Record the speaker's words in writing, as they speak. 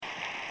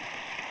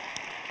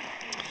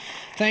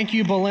Thank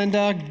you,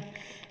 Belinda.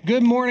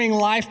 Good morning,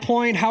 Life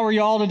Point. How are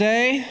y'all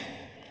today?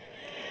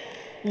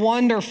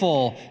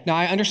 Wonderful. Now,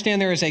 I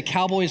understand there is a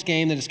Cowboys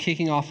game that is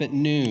kicking off at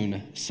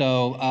noon,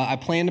 so I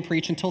plan to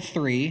preach until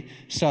 3.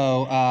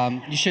 So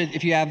you should,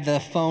 if you have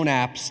the phone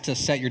apps to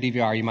set your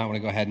DVR, you might want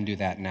to go ahead and do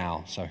that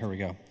now. So here we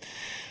go.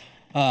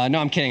 No,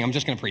 I'm kidding. I'm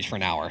just going to preach for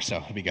an hour, so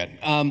it'll be good.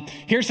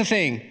 Here's the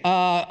thing.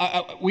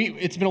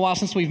 It's been a while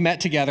since we've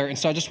met together, and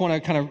so I just want to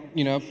kind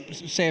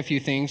of, say a few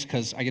things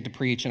because I get to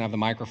preach and I have the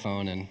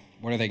microphone, and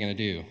what are they going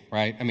to do,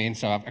 right? I mean,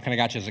 so I kind of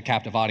got you as a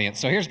captive audience.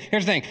 So here's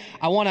the thing.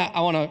 I want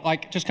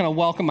to just kind of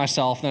welcome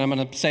myself, then I'm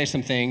going to say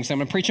some things. I'm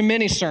going to preach a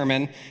mini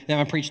sermon, then I'm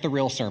going to preach the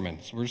real sermon.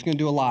 So we're just going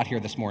to do a lot here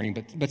this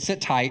morning, but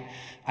sit tight.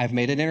 I've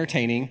made it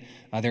entertaining.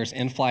 There's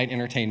in-flight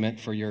entertainment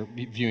for your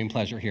viewing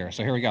pleasure here.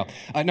 So here we go.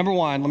 Number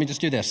one, let me just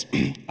do this.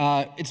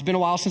 It's been a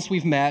while since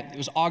we've met. It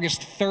was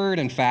August 3rd,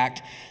 in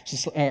fact,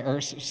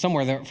 or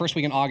somewhere the first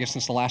week in August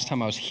since the last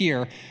time I was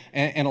here,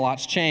 and a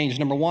lot's changed.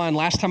 Number one,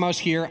 last time I was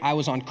here, I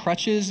was on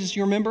crutches, as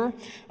you remember,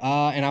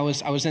 and I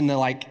was in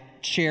the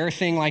chair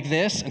thing like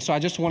this, and so I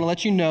just want to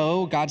let you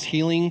know God's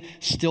healing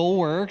still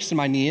works, and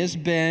my knee is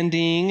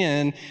bending,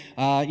 and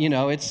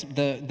it's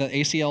the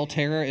ACL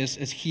tear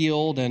is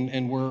healed,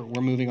 and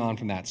we're moving on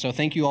from that. So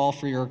thank you all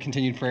for your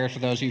continued prayer for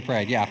those who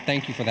prayed. Yeah,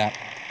 thank you for that.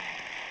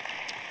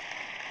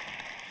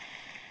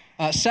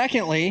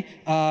 Secondly,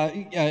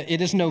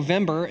 it is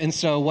November, and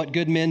so what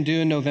good men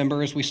do in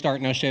November is we start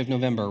No Shave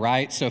November,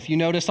 right? So if you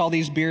notice all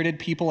these bearded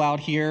people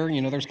out here,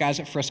 there's guys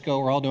at Frisco,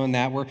 we're all doing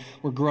that. We're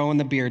growing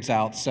the beards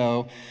out.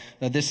 So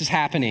this is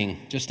happening.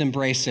 Just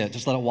embrace it.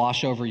 Just let it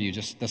wash over you,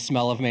 just the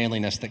smell of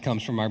manliness that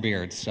comes from our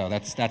beards. So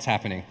that's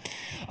happening.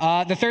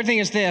 The third thing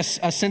is this.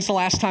 Since the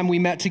last time we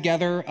met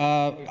together,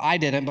 I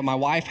didn't, but my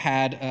wife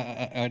had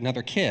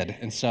another kid.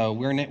 And so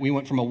we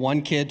went from a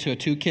 1-kid to a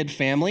 2-kid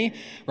family,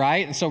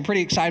 right? And so we're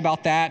pretty excited about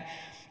that.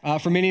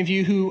 For many of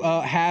you who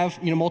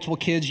have multiple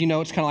kids,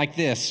 it's kind of like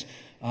this.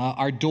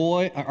 Our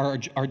joy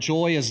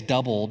is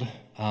doubled,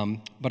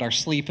 but our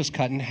sleep is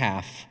cut in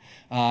half.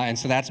 And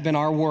so that's been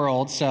our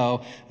world.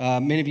 So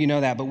many of you know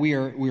that, but we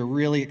are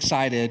really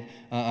excited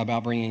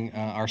about bringing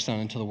our son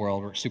into the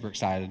world. We're super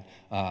excited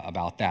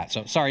about that.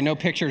 So sorry, no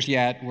pictures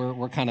yet.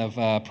 We're kind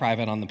of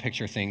private on the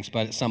picture things,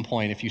 but at some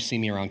point, if you see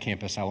me around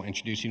campus, I will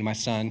introduce you to my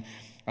son,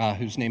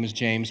 whose name is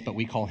James, but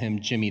we call him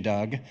Jimmy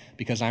Doug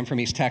because I'm from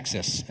East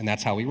Texas, and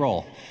that's how we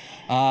roll.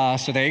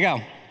 So there you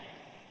go.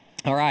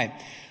 All right.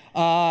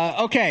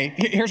 Okay,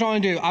 here's what I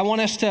want to do. I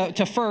want us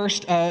to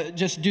first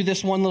just do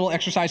this one little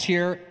exercise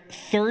here.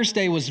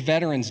 Thursday was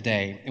Veterans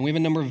Day, and we have a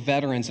number of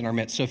veterans in our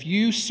midst. So if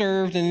you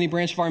served in any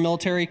branch of our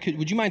military,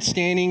 would you mind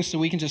standing so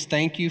we can just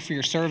thank you for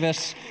your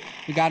service?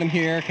 We got him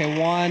here. Okay,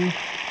 one.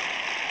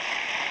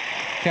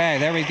 Okay,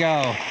 there we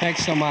go.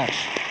 Thanks so much.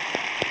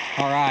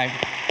 All right.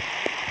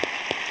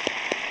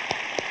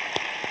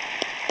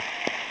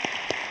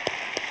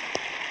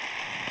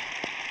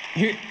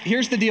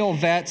 Here's the deal,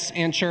 vets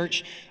and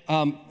church.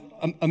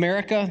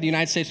 America, the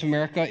United States of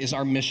America, is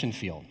our mission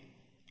field,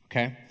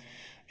 okay?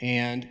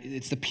 And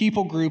it's the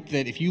people group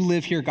that if you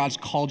live here, God's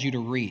called you to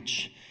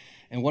reach.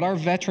 And what our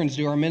veterans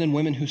do, our men and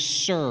women who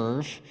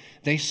serve,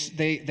 they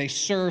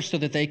serve so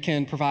that they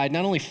can provide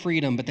not only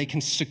freedom, but they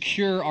can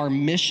secure our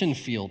mission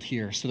field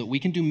here so that we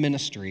can do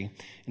ministry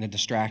in a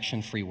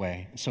distraction-free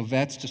way. So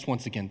vets, just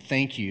once again,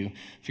 thank you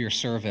for your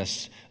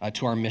service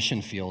to our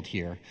mission field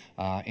here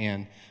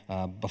and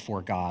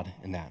before God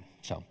in that.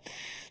 So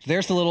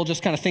there's the little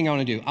just kind of thing I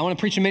want to do. I want to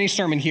preach a mini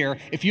sermon here.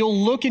 If you'll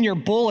look in your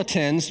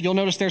bulletins, you'll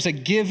notice there's a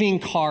giving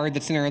card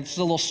that's in there. This is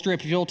a little strip.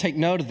 If you'll take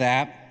note of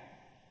that.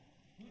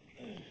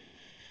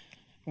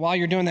 While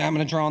you're doing that, I'm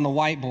going to draw on the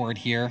whiteboard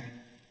here.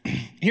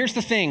 Here's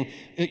the thing.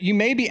 You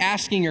may be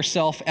asking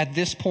yourself at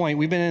this point,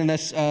 we've been in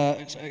this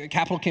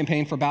capital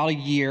campaign for about a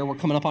year. We're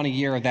coming up on a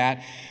year of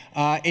that.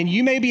 And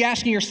you may be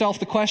asking yourself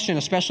the question,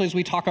 especially as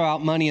we talk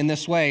about money in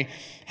this way,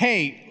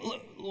 hey,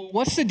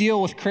 what's the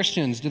deal with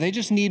Christians? Do they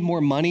just need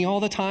more money all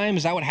the time?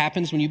 Is that what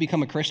happens when you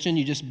become a Christian?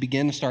 You just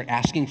begin to start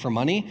asking for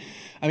money?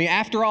 I mean,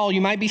 after all,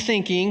 you might be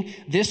thinking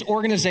this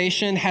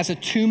organization has a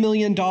 $2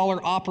 million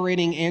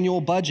operating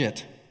annual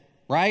budget,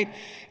 right?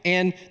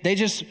 And they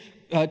just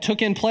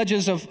took in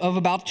pledges of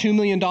about $2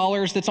 million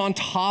that's on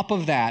top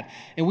of that.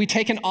 And we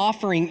take an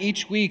offering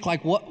each week.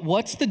 Like,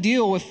 what's the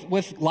deal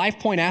with Life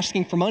Point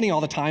asking for money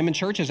all the time and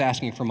churches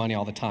asking for money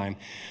all the time?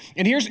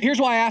 And here's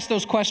why I ask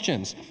those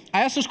questions.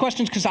 I ask those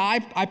questions because I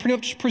pretty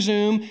much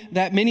presume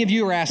that many of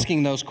you are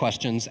asking those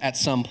questions at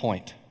some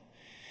point.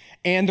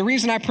 And the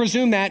reason I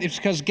presume that is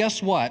because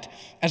guess what?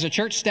 As a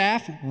church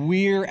staff,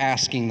 we're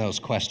asking those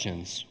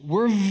questions.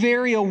 We're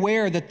very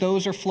aware that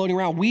those are floating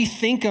around. We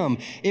think them.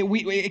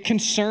 It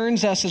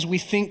concerns us as we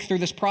think through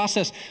this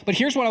process. But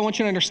here's what I want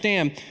you to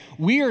understand.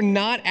 We are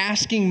not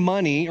asking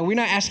money, or we're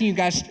not asking you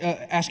guys,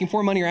 asking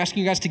for money or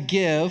asking you guys to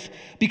give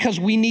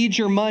because we need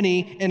your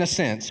money in a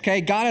sense,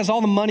 okay? God has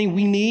all the money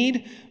we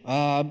need.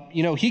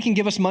 He can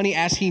give us money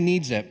as he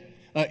needs it.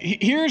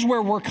 Here's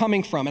where we're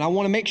coming from, and I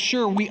want to make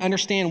sure we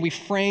understand, we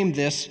frame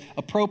this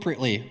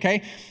appropriately,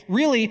 okay?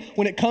 Really,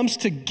 when it comes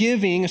to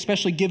giving,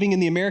 especially giving in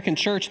the American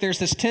church, there's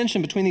this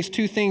tension between these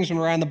two things when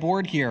we're on the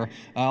board here.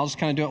 I'll just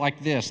kind of do it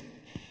like this.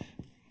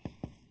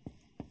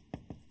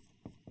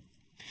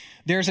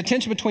 There's a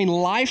tension between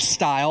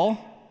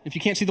lifestyle, if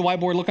you can't see the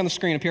whiteboard, look on the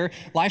screen up here,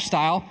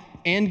 lifestyle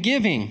and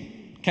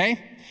giving, okay?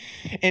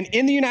 And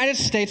in the United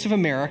States of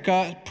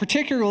America,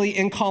 particularly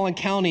in Collin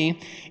County,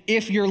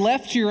 if you're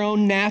left to your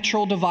own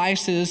natural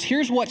devices,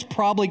 here's what's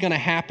probably going to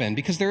happen,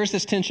 because there is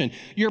this tension.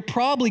 You're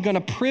probably going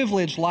to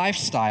privilege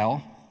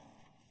lifestyle,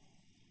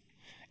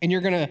 and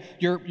you're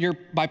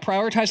by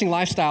prioritizing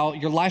lifestyle,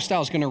 your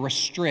lifestyle is going to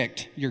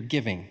restrict your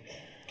giving,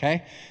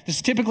 okay? This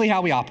is typically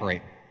how we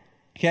operate.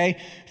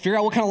 Okay, figure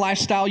out what kind of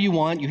lifestyle you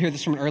want. You hear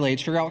this from an early age.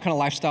 Figure out what kind of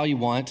lifestyle you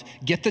want.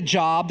 Get the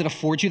job that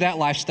affords you that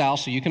lifestyle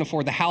so you can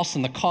afford the house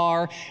and the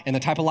car and the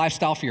type of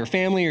lifestyle for your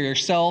family or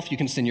yourself. You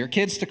can send your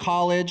kids to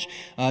college.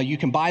 You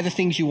can buy the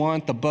things you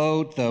want, the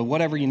boat, the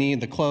whatever you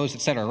need, the clothes,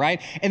 etc.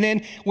 right? And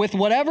then with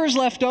whatever's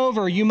left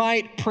over, you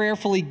might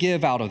prayerfully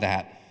give out of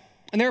that.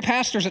 And there are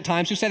pastors at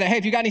times who say that, hey,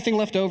 if you got anything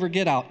left over,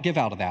 give out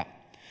of that.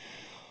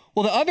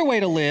 Well, the other way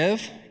to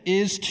live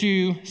is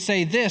to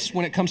say this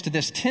when it comes to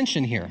this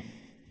tension here.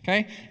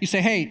 Okay? You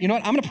say, hey, you know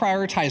what? I'm going to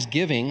prioritize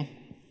giving, and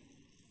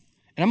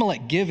I'm going to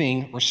let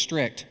giving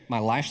restrict my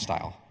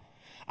lifestyle.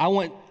 I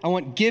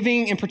want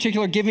giving, in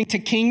particular, giving to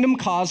kingdom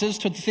causes,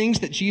 to the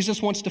things that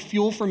Jesus wants to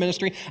fuel for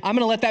ministry. I'm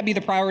going to let that be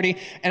the priority,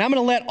 and I'm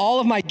going to let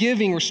all of my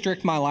giving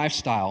restrict my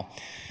lifestyle.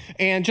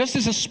 And just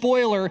as a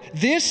spoiler,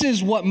 this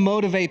is what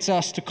motivates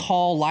us to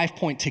call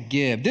LifePoint to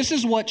give. This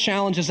is what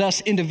challenges us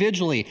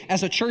individually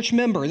as a church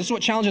member. This is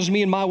what challenges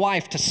me and my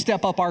wife to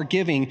step up our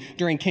giving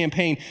during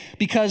campaign.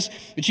 Because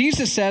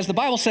Jesus says, the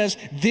Bible says,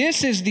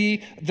 this is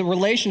the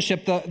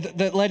relationship,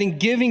 the letting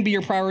giving be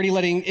your priority,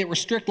 letting it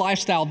restrict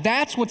lifestyle.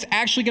 That's what's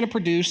actually going to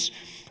produce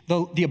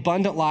the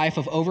abundant life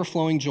of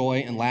overflowing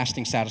joy and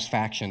lasting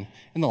satisfaction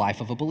in the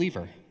life of a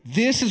believer.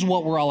 This is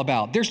what we're all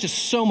about. There's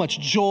just so much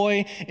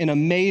joy and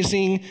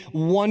amazing,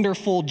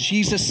 wonderful,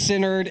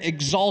 Jesus-centered,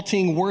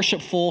 exalting,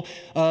 worshipful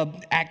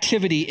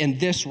activity in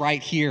this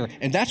right here.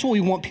 And that's what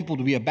we want people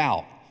to be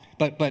about.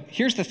 But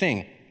here's the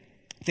thing.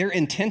 They're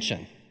in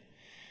tension.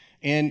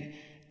 And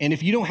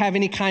if you don't have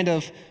any kind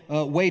of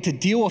way to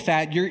deal with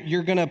that,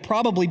 you're going to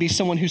probably be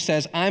someone who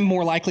says, I'm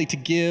more likely to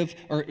give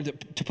or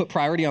to put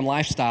priority on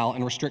lifestyle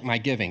and restrict my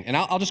giving. And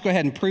I'll just go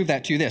ahead and prove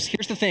that to you this.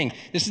 Here's the thing.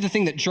 This is the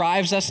thing that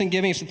drives us in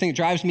giving. It's the thing that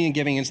drives me in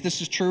giving. And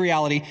this is true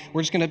reality.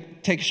 We're just going to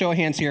take a show of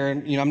hands here.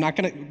 And,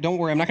 don't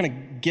worry, I'm not going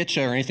to get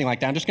you or anything like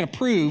that. I'm just going to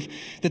prove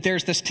that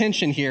there's this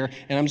tension here.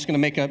 And I'm just going to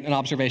make an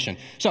observation.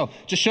 So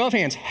just show of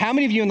hands. How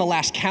many of you in the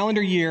last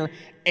calendar year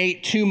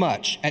ate too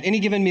much? At any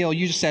given meal,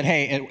 you just said,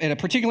 hey, at a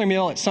particular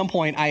meal, at some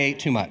point, I ate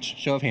too much.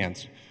 Show of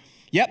hands.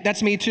 Yep,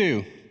 that's me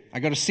too. I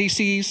go to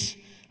CC's.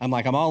 I'm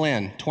all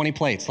in. 20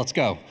 plates. Let's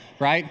go,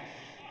 right?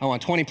 I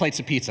want 20 plates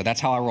of pizza. That's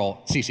how I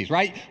roll. CC's,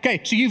 right?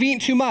 Okay, so you've eaten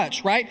too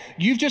much, right?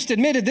 You've just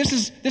admitted this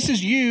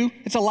is you.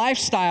 It's a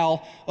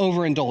lifestyle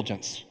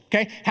overindulgence.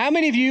 Okay, how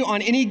many of you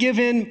on any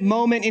given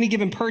moment, any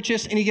given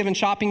purchase, any given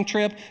shopping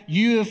trip,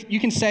 you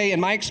can say, in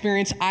my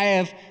experience, I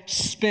have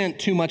spent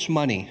too much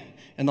money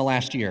in the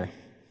last year?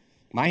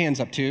 My hand's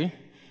up too,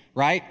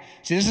 right?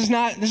 See, this is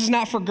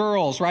not for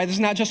girls, right? This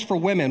is not just for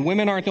women.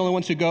 Women aren't the only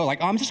ones who go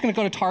I'm just going to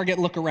go to Target,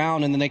 look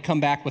around, and then they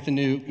come back with a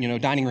new,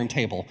 dining room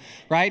table,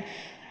 right?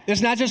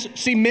 It's not just,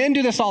 men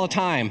do this all the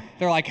time.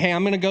 They're like, hey,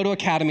 I'm going to go to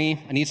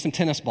Academy. I need some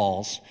tennis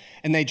balls.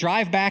 And they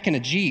drive back in a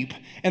Jeep,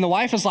 and the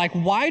wife is like,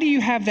 why do you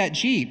have that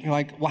Jeep? You're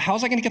like, well,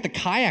 how's I going to get the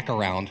kayak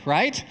around,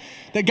 right?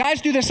 The guys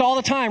do this all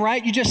the time,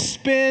 right? You just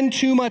spend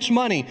too much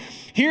money.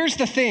 Here's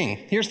the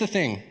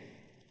thing.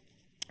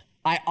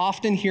 I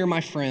often hear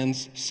my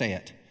friends say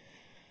it,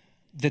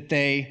 that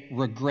they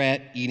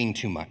regret eating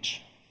too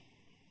much,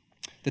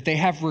 that they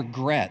have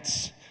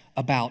regrets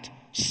about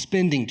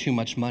spending too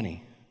much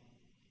money.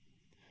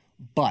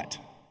 But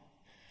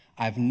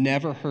I've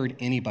never heard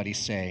anybody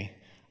say,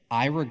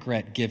 I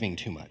regret giving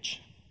too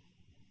much.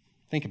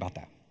 Think about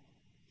that.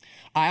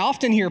 I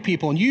often hear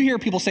people, and you hear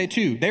people say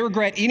too, they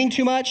regret eating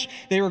too much,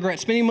 they regret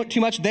spending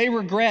too much, they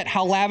regret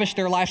how lavish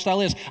their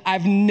lifestyle is.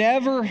 I've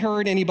never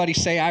heard anybody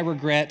say, I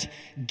regret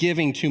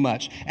giving too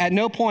much. At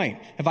no point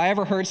have I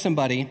ever heard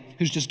somebody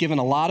who's just given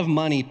a lot of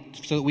money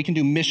so that we can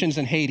do missions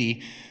in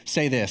Haiti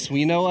say this, well,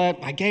 you know what?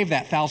 I gave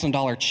that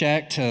 $1,000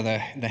 check to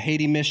the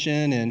Haiti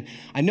mission, and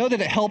I know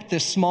that it helped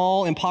this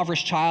small,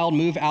 impoverished child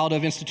move out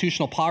of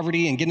institutional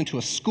poverty and get into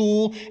a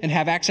school and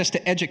have access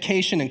to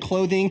education and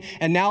clothing,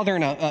 and now they're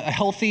in a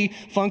healthy,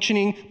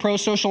 functioning,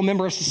 pro-social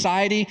member of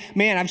society.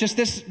 Man,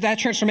 that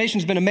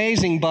transformation's been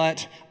amazing,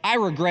 but I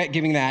regret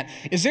giving that.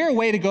 Is there a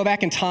way to go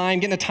back in time,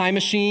 get in a time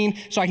machine,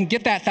 so I can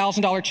get that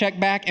 $1,000 check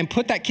back and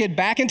put that kid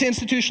back into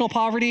institutional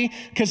poverty?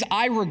 Because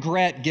I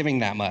regret giving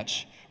that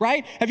much.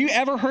 Right? Have you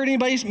ever heard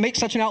anybody make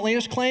such an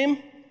outlandish claim?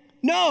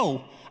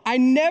 No. I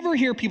never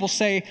hear people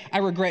say, I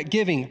regret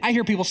giving. I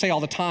hear people say all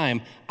the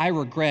time, I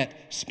regret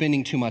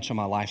spending too much on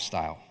my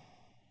lifestyle.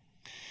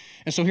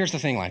 And so here's the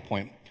thing,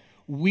 LifePoint.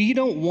 we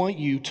don't want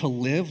you to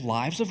live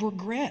lives of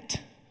regret.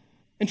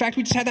 In fact,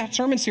 we just had that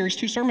sermon series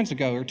 2 series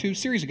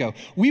ago.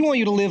 We want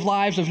you to live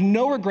lives of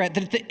no regret,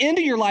 that at the end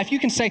of your life, you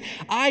can say,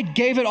 I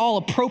gave it all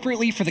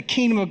appropriately for the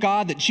kingdom of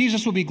God, that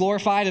Jesus would be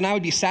glorified and I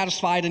would be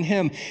satisfied in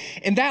him.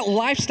 And that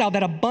lifestyle,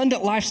 that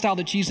abundant lifestyle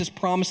that Jesus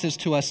promises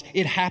to us,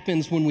 it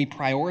happens when we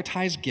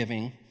prioritize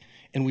giving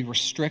and we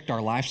restrict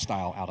our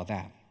lifestyle out of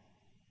that.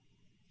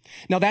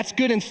 Now, that's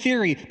good in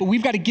theory, but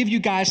we've got to give you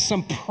guys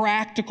some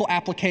practical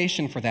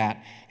application for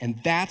that. And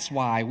that's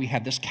why we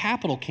have this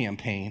capital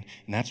campaign,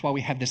 and that's why we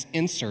have this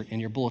insert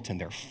in your bulletin.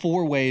 There are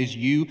 4 ways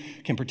you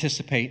can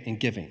participate in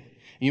giving.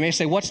 You may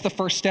say, what's the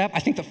first step? I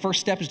think the first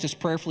step is just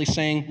prayerfully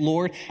saying,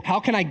 Lord, how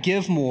can I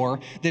give more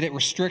that it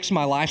restricts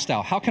my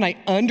lifestyle? How can I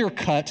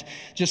undercut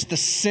just the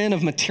sin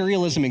of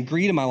materialism and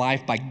greed in my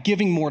life by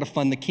giving more to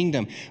fund the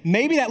kingdom?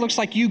 Maybe that looks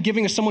like you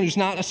giving to someone who's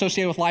not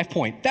associated with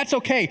LifePoint. That's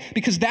okay,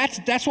 because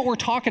that's what we're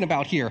talking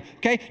about here,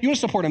 okay? You want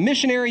to support a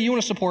missionary, you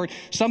want to support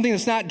something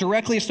that's not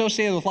directly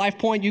associated with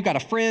LifePoint. You've got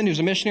a friend who's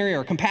a missionary or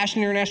a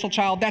Compassion International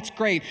child, that's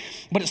great.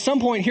 But at some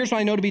point, here's what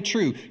I know to be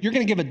true. You're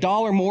going to give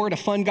 $1 more to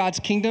fund God's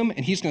kingdom,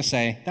 and he's going to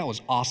say, that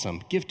was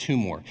awesome. Give 2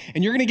 more.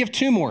 And you're going to give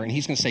 2 more. And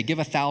he's going to say, give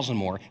 1,000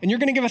 more. And you're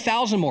going to give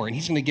 1,000 more. And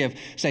he's going to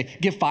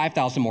give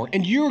 5,000 more.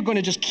 And you're going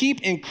to just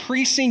keep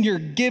increasing your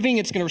giving.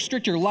 It's going to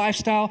restrict your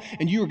lifestyle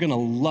and you are going to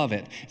love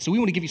it. So we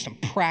want to give you some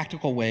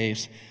practical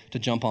ways to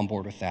jump on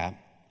board with that.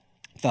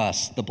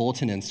 Thus, the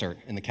bulletin insert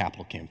in the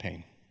capital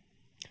campaign.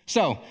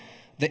 So,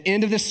 the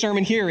end of this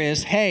sermon here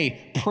is,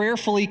 hey,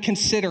 prayerfully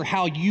consider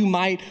how you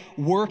might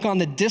work on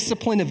the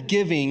discipline of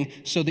giving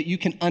so that you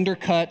can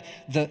undercut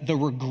the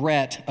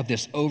regret of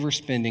this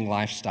overspending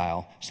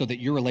lifestyle so that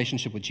your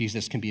relationship with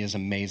Jesus can be as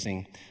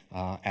amazing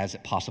as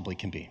it possibly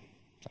can be.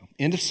 So,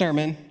 end of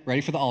sermon,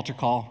 ready for the altar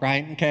call,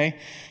 right? Okay.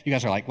 You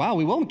guys are like, wow,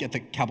 we will get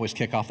the Cowboys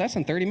kickoff. That's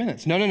in 30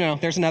 minutes. No.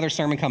 There's another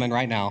sermon coming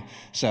right now.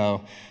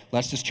 So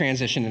let's just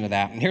transition into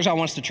that. And here's how I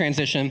want us to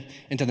transition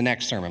into the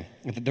next sermon,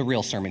 the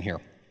real sermon here.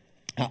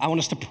 I want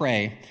us to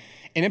pray,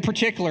 and in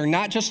particular,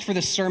 not just for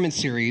this sermon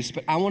series,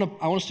 but I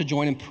want us to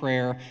join in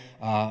prayer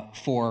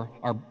for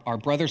our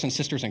brothers and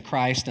sisters in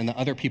Christ and the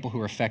other people who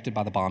are affected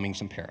by the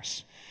bombings in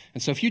Paris.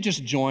 And so if you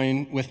just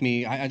join with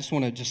me, I just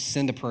want to just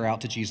send a prayer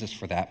out to Jesus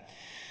for that.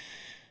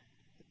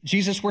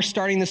 Jesus, we're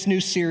starting this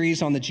new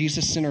series on the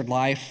Jesus-centered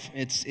life.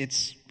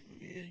 It's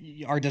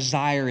our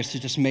desire is to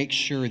just make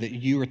sure that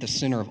you are at the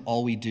center of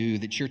all we do,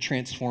 that you're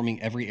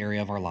transforming every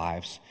area of our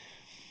lives.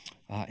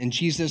 And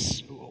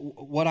Jesus,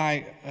 what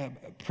I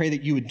pray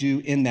that you would do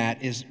in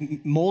that is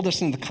mold us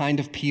into the kind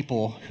of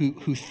people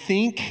who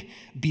think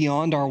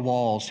beyond our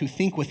walls, who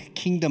think with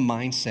kingdom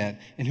mindset,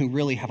 and who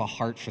really have a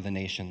heart for the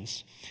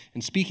nations.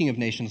 And speaking of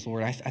nations,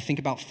 Lord, I think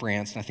about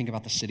France, and I think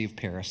about the city of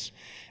Paris.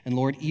 And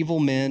Lord, evil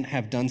men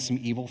have done some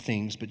evil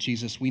things, but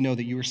Jesus, we know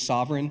that you are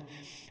sovereign,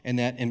 and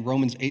that in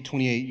Romans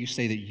 8:28, you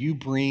say that you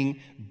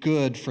bring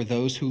good for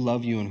those who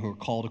love you and who are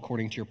called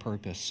according to your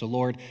purpose. So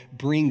Lord,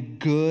 bring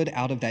good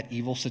out of that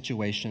evil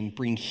situation,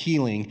 bring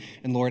healing.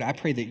 And Lord, I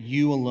pray that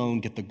you alone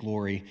get the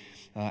glory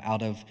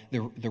out of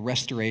the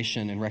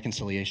restoration and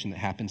reconciliation that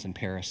happens in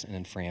Paris and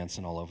in France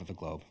and all over the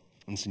globe.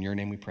 And it's in your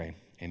name we pray,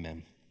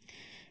 amen.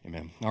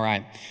 Amen. All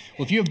right.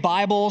 Well, if you have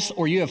Bibles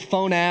or you have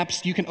phone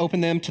apps, you can open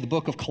them to the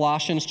book of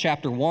Colossians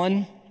chapter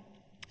 1.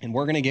 And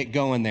we're going to get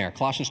going there.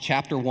 Colossians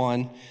chapter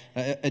 1.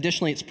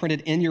 Additionally, it's printed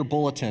in your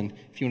bulletin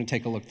if you want to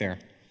take a look there.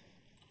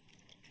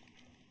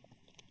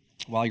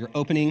 While you're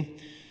opening,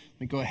 let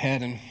me go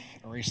ahead and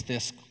erase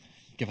this,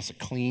 give us a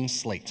clean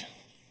slate.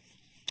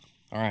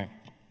 All right.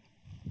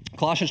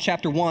 Colossians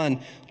chapter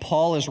 1,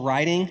 Paul is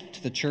writing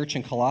to the church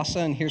in Colossae,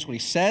 and here's what he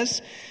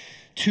says.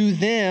 To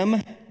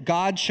them,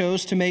 God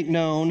chose to make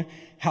known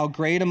how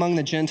great among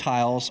the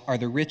Gentiles are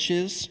the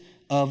riches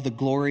of the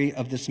glory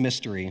of this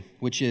mystery,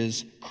 which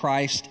is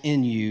Christ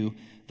in you,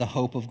 the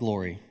hope of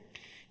glory.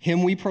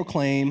 Him we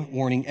proclaim,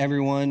 warning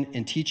everyone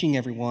and teaching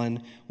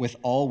everyone with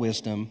all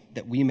wisdom,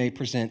 that we may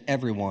present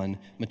everyone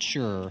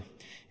mature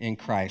in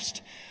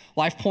Christ.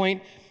 LifePoint,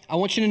 I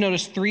want you to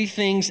notice 3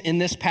 things in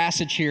this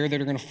passage here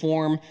that are going to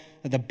form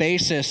the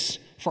basis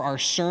for our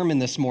sermon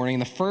this morning.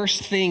 The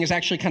first thing is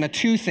actually kind of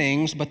 2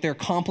 things, but they're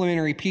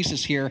complementary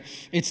pieces here.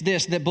 It's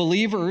this, that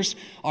believers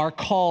are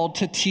called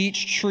to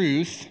teach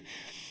truth,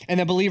 and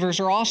that believers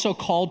are also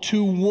called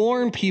to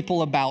warn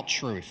people about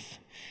truth.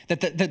 That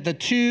the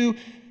two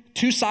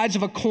sides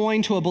of a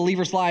coin to a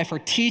believer's life are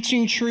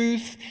teaching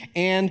truth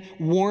and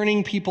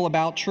warning people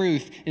about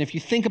truth. And if you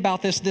think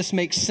about this, this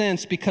makes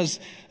sense because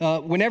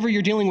whenever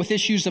you're dealing with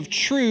issues of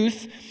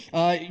truth,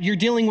 you're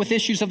dealing with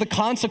issues of the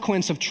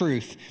consequence of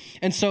truth.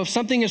 And so if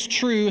something is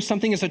true,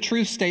 something is a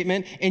truth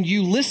statement, and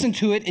you listen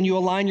to it and you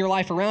align your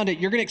life around it,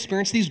 you're going to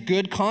experience these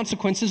good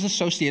consequences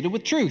associated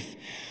with truth.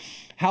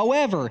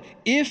 However,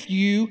 if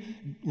you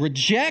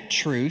reject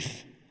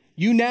truth,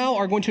 You now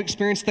are going to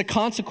experience the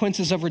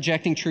consequences of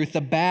rejecting truth,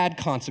 the bad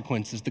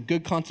consequences. The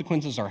good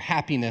consequences are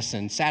happiness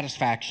and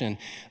satisfaction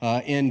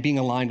in being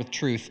aligned with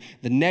truth.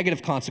 The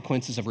negative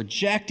consequences of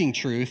rejecting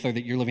truth are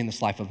that you're living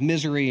this life of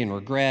misery and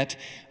regret,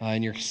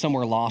 and you're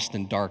somewhere lost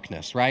in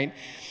darkness, right?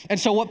 And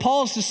so what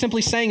Paul is just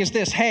simply saying is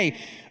this: hey,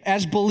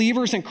 as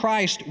believers in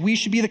Christ, we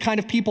should be the kind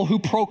of people who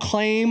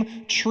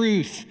proclaim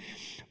truth.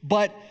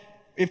 But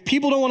if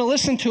people don't want to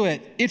listen to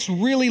it, it's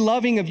really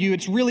loving of you.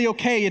 It's really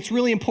okay. It's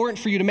really important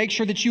for you to make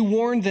sure that you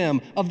warn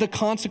them of the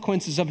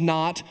consequences of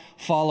not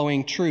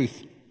following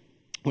truth.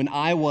 When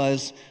I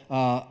was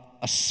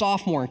a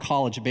sophomore in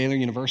college at Baylor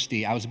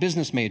University, I was a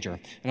business major.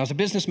 And I was a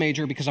business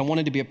major because I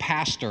wanted to be a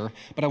pastor,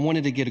 but I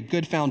wanted to get a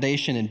good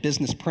foundation in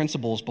business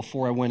principles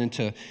before I went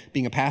into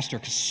being a pastor,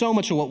 because so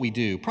much of what we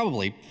do,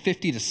 probably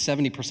 50 to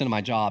 70% of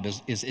my job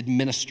is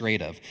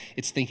administrative.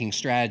 It's thinking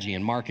strategy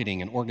and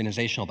marketing and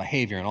organizational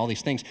behavior and all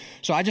these things.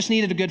 So I just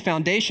needed a good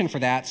foundation for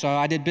that. So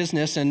I did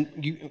business,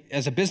 and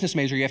as a business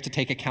major, you have to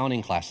take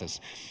accounting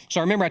classes. So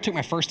I remember I took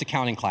my first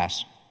accounting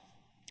class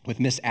with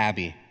Miss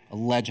Abby, a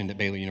legend at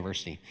Baylor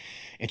University.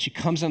 And she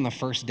comes in the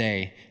first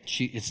day.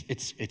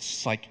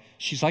 It's like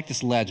she's like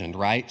this legend,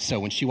 right? So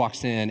when she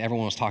walks in,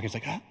 everyone was talking. It's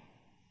like, okay,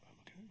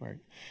 right.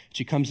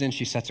 She comes in,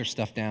 she sets her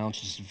stuff down.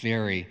 She's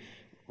very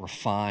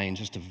refined,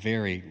 just a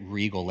very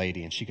regal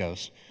lady. And she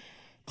goes,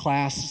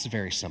 "Class, it's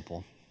very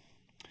simple.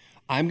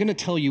 I'm going to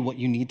tell you what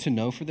you need to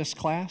know for this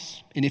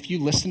class. And if you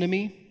listen to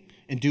me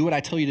and do what I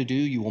tell you to do,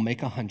 you will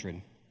make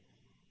 100.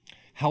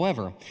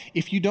 However,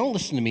 if you don't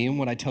listen to me and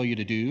what I tell you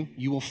to do,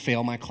 you will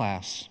fail my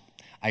class.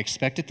 I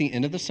expect at the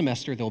end of the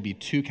semester, there will be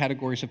two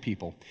categories of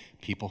people: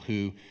 people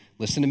who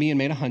listened to me and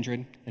made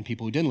 100, and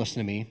people who didn't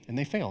listen to me and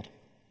they failed."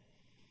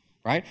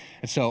 Right?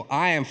 And so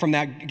I am, from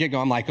that get-go,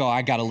 I'm like, oh,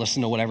 I got to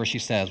listen to whatever she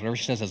says. Whatever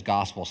she says is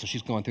gospel. So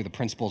she's going through the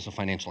principles of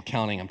financial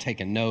accounting. I'm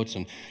taking notes,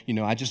 and,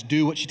 I just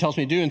do what she tells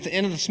me to do. And at the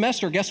end of the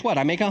semester, guess what?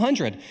 I make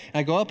 100. And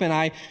I go up and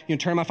I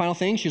turn my final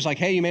thing. She's like,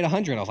 "Hey, you made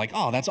 100. I was like,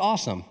 "Oh, that's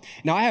awesome."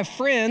 Now, I have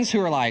friends who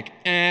are like,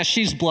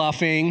 she's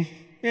bluffing.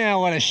 Yeah,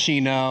 what does she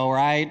know,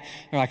 right?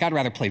 They're like, "I'd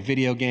rather play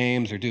video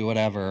games or do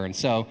whatever."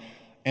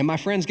 And my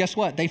friends, guess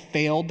what? They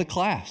failed the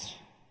class.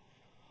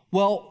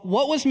 Well,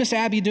 what was Miss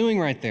Abby doing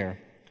right there?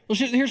 Well,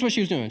 here's what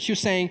she was doing. She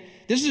was saying,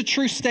 this is a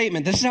true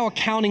statement. This is how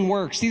accounting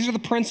works. These are the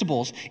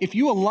principles. If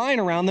you align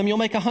around them, you'll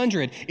make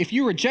 100. If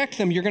you reject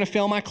them, you're going to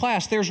fail my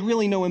class. There's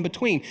really no in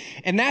between.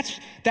 And that's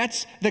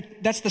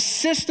the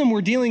system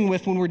we're dealing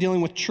with when we're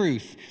dealing with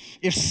truth.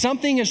 If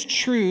something is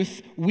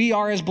truth, we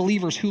are, as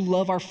believers who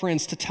love our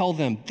friends, to tell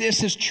them,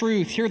 this is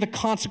truth. Here are the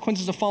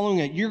consequences of following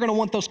it. You're going to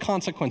want those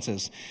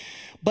consequences.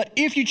 But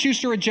if you choose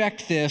to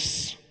reject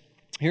this,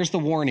 here's the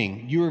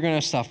warning: you are going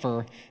to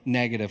suffer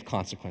negative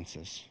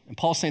consequences. And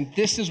Paul's saying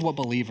this is what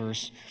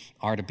believers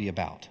are to be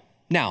about.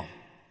 Now,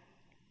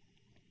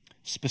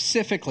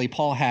 specifically,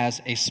 Paul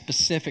has a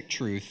specific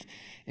truth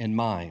in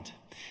mind.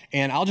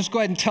 And I'll just go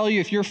ahead and tell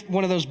you, if you're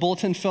one of those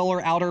bulletin filler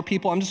outer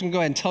people, I'm just going to go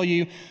ahead and tell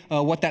you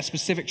what that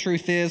specific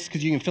truth is,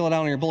 because you can fill it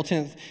out on your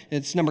bulletin.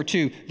 It's number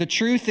 2. The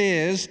truth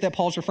is, that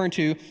Paul's referring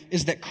to,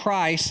 is that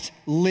Christ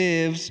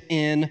lives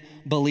in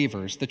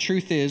believers. The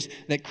truth is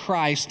that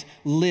Christ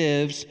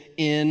lives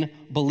in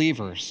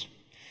believers.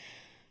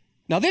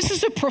 Now, this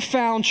is a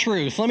profound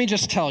truth. Let me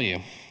just tell you.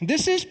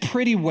 This is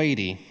pretty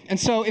weighty. And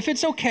so if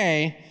it's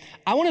okay,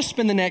 I want to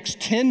spend the next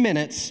 10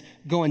 minutes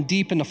going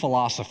deep into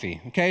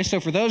philosophy, okay? So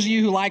for those of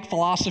you who like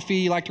philosophy,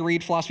 you like to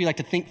read philosophy, you like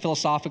to think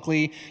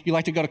philosophically, you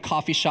like to go to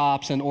coffee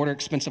shops and order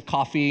expensive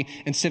coffee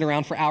and sit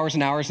around for hours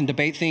and hours and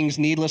debate things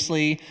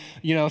needlessly,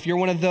 if you're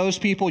one of those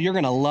people, you're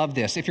going to love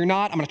this. If you're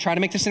not, I'm going to try to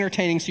make this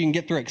entertaining so you can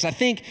get through it, because I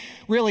think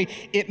really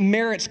it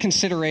merits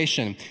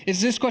consideration.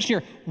 It's this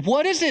question here: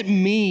 what does it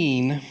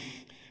mean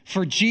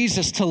for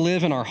Jesus to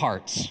live in our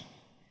hearts?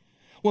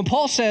 When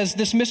Paul says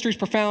this mystery is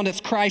profound, it's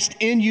Christ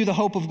in you, the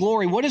hope of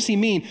glory, what does he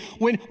mean?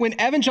 When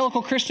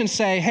evangelical Christians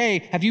say,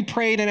 hey, have you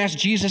prayed and asked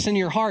Jesus in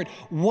your heart?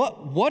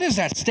 What does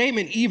that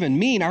statement even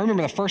mean? I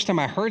remember the first time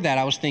I heard that,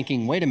 I was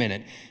thinking, wait a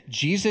minute,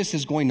 Jesus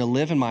is going to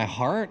live in my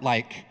heart?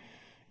 Like,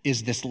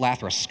 is this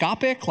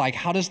laparoscopic? Like,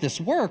 how does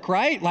this work,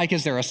 right? Like,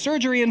 is there a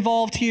surgery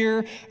involved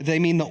here? They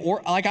mean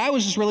I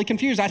was just really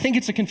confused. I think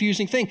it's a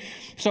confusing thing.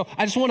 So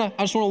I just want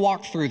to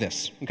walk through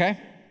this, okay?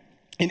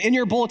 And in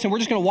your bulletin, we're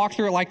just going to walk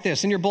through it like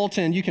this. In your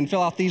bulletin, you can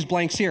fill out these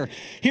blanks here.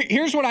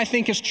 Here's what I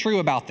think is true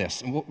about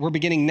this. We're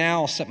beginning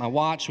now. I'll set my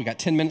watch. We got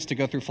 10 minutes to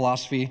go through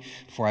philosophy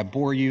before I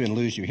bore you and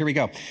lose you. Here we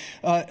go.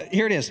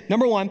 Here it is.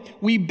 Number 1,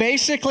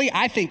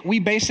 I think we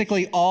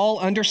basically all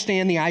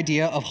understand the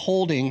idea of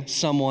holding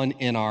someone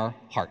in our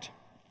heart.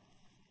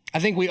 I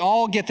think we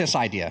all get this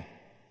idea.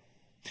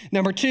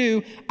 Number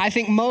 2, I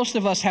think most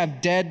of us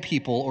have dead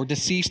people or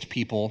deceased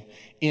people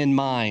in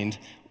mind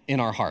in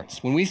our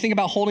hearts. When we think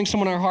about holding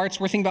someone in our hearts,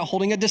 we're thinking about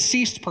holding a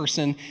deceased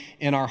person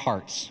in our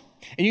hearts.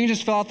 And you can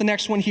just fill out the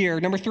next one here.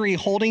 Number 3,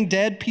 holding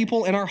dead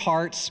people in our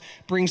hearts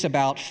brings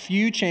about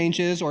few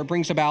changes, or it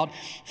brings about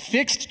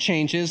fixed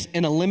changes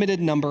in a limited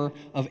number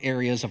of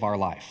areas of our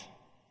life.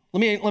 Let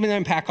me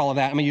unpack all of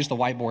that. I'm going to use the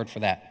whiteboard for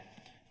that,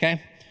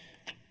 okay?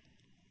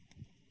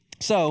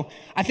 So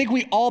I think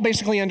we all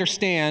basically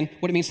understand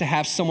what it means to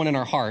have someone in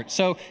our heart.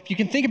 So if you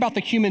can think about the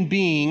human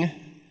being,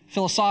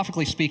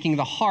 philosophically speaking,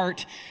 the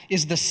heart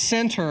is the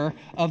center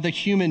of the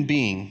human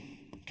being.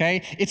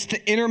 Okay? It's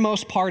the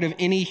innermost part of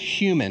any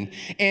human.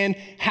 And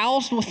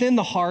housed within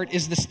the heart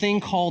is this thing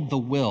called the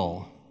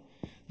will.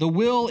 The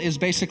will is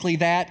basically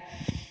that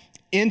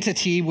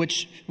entity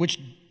which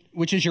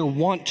is your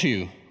want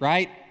to,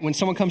 right? When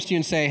someone comes to you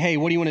and say, hey,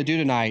 what do you want to do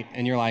tonight?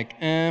 And you're like,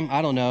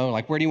 I don't know.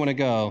 Like, where do you want to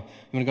go?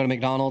 You want to go to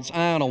McDonald's?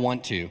 I don't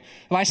want to.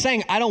 By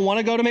saying, I don't want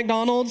to go to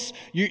McDonald's,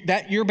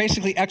 you're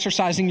basically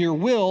exercising your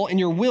will, and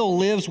your will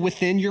lives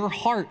within your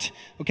heart,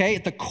 okay?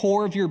 At the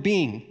core of your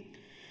being.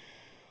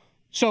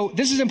 So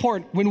this is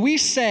important. When we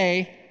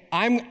say,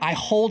 I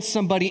hold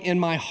somebody in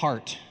my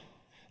heart,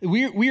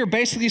 we are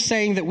basically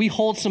saying that we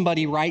hold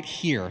somebody right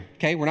here,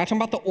 okay? We're not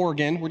talking about the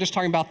organ. We're just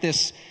talking about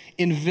this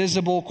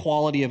invisible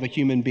quality of a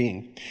human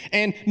being.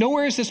 And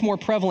nowhere is this more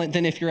prevalent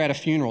than if you're at a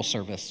funeral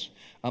service.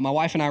 My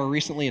wife and I were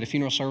recently at a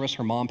funeral service.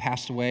 Her mom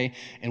passed away,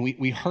 and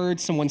we heard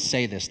someone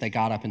say this. They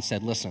got up and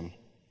said, listen,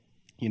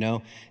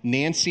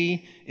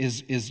 Nancy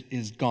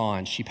is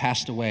gone. She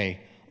passed away,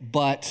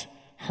 but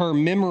her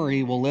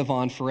memory will live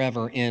on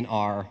forever in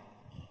our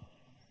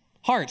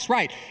hearts.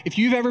 Right. If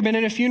you've ever been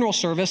in a funeral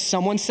service,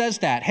 someone says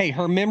that. Hey,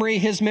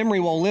 his memory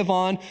will live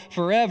on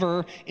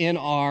forever in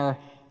our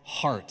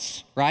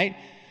hearts, right?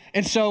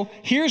 And so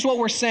here's what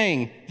we're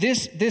saying.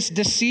 This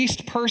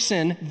deceased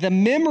person, the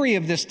memory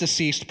of this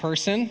deceased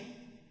person,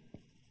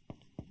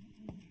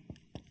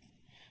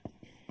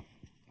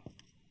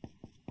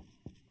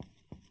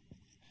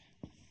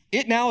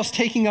 it now is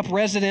taking up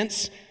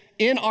residence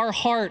in our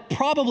heart,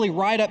 probably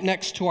right up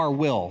next to our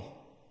will.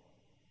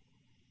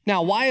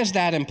 Now, why is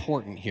that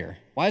important here?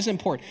 Why is it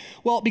important?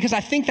 Well, because I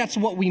think that's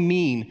what we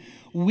mean.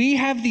 We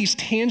have these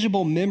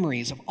tangible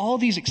memories of all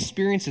these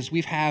experiences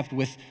we've had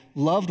with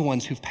loved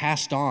ones who've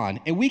passed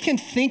on, and we can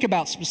think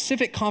about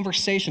specific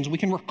conversations. We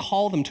can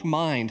recall them to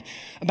mind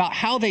about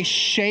how they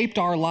shaped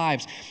our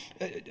lives.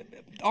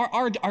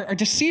 Our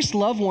deceased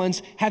loved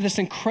ones have this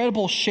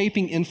incredible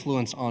shaping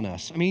influence on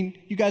us. I mean,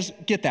 you guys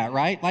get that,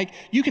 right? Like,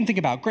 you can think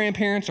about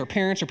grandparents or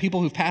parents or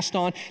people who've passed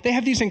on. They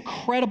have these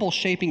incredible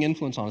shaping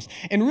influence on us.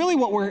 And really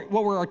what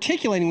we're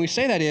articulating when we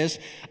say that is,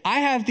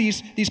 I have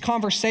these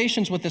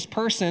conversations with this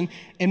person,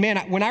 and man,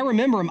 when I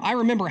remember them, I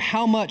remember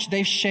how much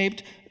they've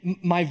shaped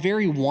my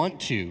very want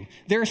to.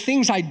 There are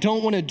things I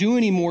don't want to do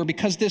anymore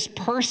because this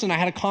person I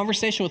had a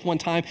conversation with one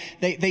time,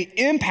 they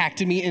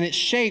impacted me, and it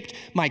shaped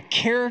my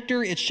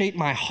character, it shaped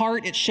my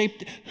heart, it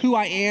shaped who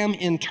I am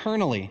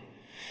internally.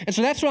 And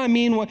so that's what I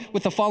mean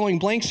with the following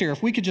blanks here.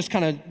 If we could just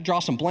kind of draw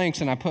some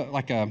blanks, and I put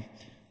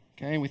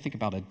we think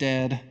about a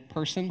dead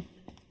person,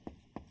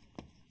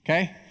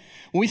 okay?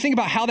 When we think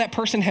about how that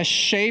person has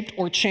shaped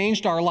or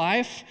changed our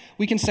life,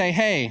 we can say,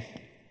 hey,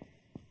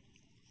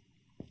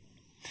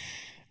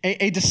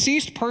 a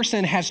deceased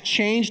person has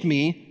changed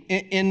me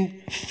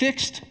in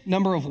fixed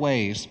number of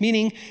ways,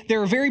 meaning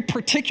there are very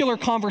particular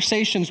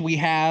conversations we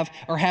have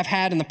or have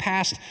had in the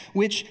past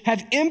which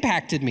have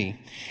impacted me.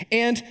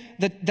 And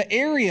the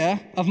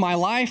area of my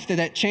life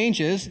that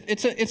changes,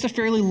 it's a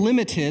fairly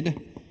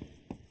limited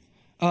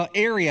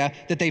area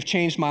that they've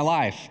changed my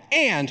life.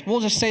 And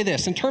we'll just say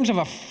this, in terms of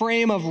a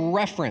frame of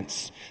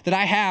reference that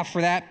I have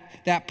for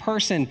that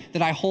person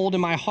that I hold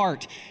in my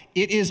heart,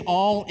 it is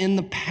all in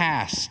the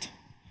past.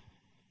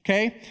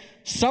 Okay?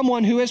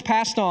 Someone who has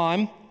passed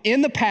on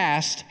in the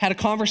past had a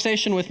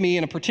conversation with me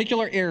in a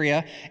particular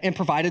area and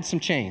provided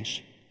some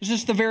change. This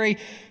is the very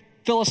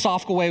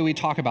philosophical way we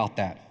talk about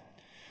that.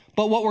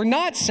 But what we're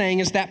not saying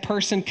is that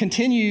person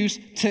continues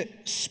to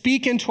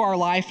speak into our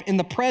life in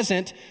the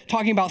present,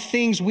 talking about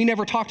things we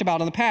never talked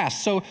about in the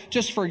past. So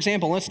just for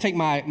example, let's take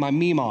my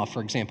Meemaw,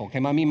 for example. Okay,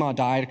 my Meemaw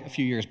died a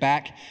few years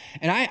back,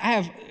 and I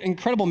have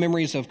incredible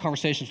memories of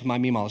conversations with my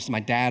Meemaw. This is my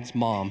dad's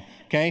mom,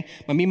 okay?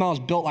 My Meemaw was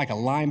built like a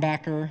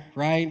linebacker,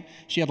 right?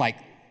 She had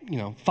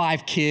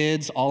 5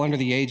 kids, all under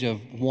the age of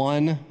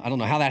 1. I don't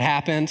know how that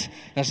happened.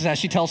 That's just how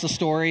she tells the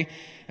story.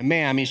 And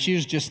man, I mean, she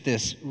was just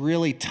this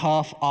really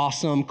tough,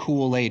 awesome,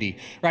 cool lady,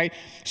 right?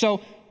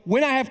 So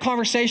when I have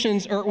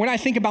conversations, or when I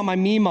think about my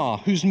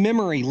Meemaw, whose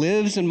memory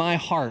lives in my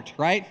heart,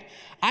 right?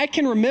 I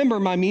can remember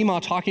my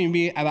Meemaw talking to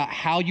me about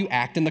how you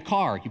act in the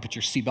car. You put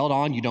your seatbelt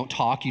on, you don't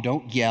talk, you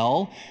don't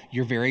yell,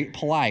 you're very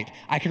polite.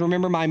 I can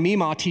remember my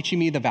Meemaw teaching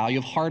me the value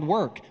of hard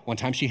work. One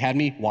time she had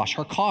me wash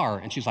her car,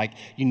 and she's like,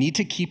 you need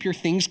to keep your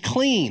things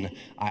clean.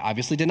 I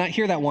obviously did not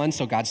hear that one,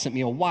 so God sent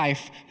me a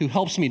wife who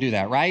helps me do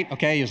that, right?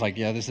 Okay, he was like,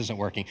 yeah, this isn't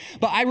working.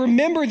 But I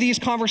remember these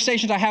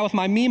conversations I had with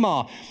my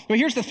Meemaw. But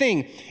here's the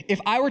thing. If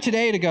I were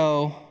today to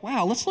go,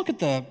 wow, let's look at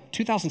the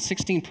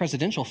 2016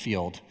 presidential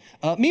field.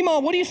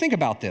 Meemaw, what do you think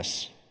about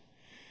this?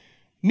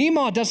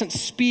 Meemaw doesn't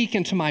speak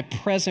into my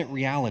present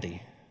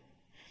reality.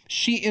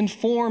 She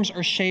informs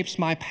or shapes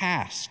my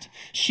past.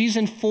 She's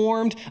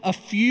informed a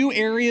few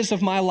areas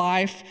of my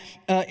life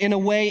in a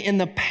way in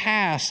the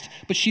past,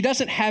 but she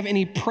doesn't have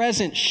any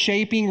present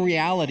shaping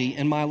reality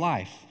in my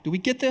life. Do we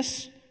get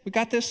this? We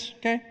got this?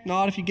 Okay?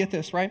 Nod if you get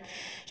this, right?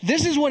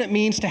 This is what it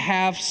means to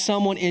have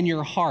someone in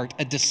your heart,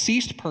 a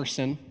deceased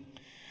person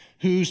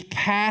whose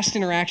past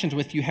interactions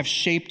with you have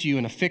shaped you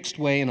in a fixed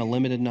way in a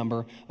limited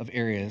number of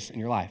areas in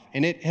your life.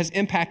 And it has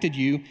impacted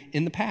you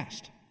in the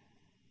past.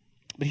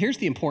 But here's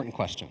the important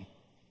question,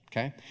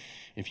 okay?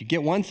 If you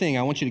get one thing,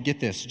 I want you to get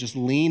this. Just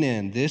lean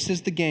in. This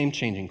is the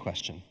game-changing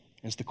question.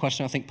 It's the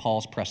question I think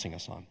Paul's pressing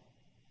us on.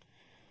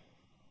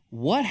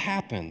 What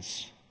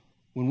happens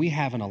when we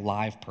have an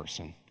alive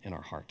person in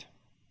our heart?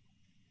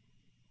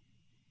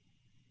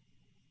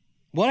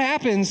 What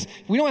happens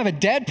if we don't have a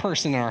dead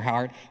person in our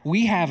heart?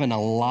 We have an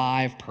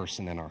alive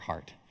person in our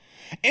heart.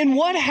 And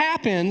what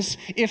happens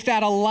if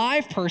that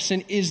alive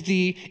person is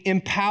the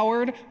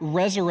empowered,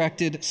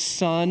 resurrected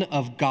Son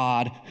of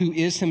God who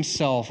is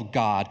himself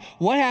God?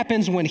 What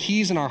happens when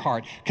he's in our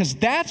heart? Because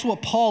that's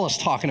what Paul is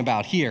talking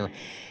about here.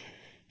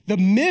 The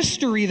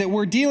mystery that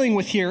we're dealing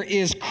with here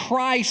is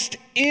Christ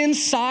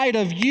inside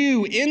of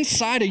you,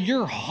 inside of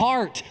your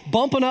heart,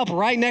 bumping up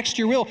right next to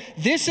your will.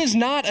 This is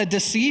not a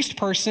deceased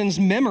person's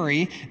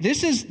memory.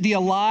 This is the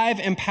alive,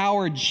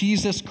 empowered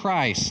Jesus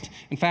Christ.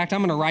 In fact,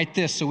 I'm going to write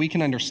this so we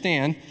can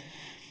understand.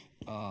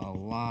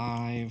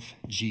 Alive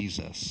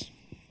Jesus.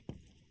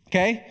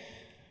 Okay?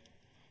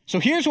 So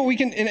here's what we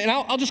can, and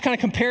I'll just kind of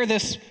compare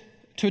this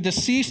to a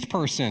deceased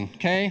person.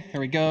 Okay?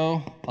 Here we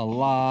go.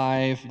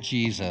 Alive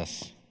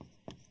Jesus.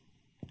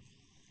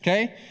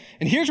 Okay?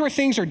 And here's where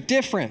things are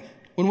different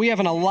when we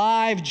have an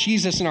alive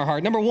Jesus in our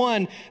heart. Number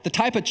one, the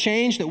type of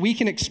change that we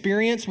can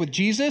experience with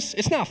Jesus,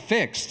 it's not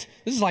fixed.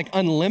 This is like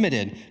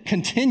unlimited,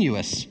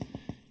 continuous.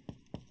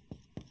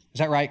 Is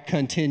that right?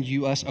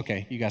 Continuous.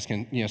 Okay, you guys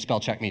can, spell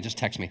check me, just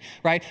text me,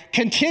 right?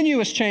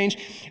 Continuous change.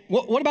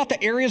 What about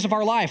the areas of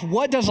our life?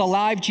 What does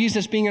alive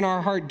Jesus being in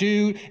our heart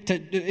do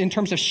in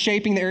terms of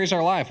shaping the areas of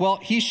our life? Well,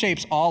 he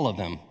shapes all of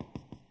them.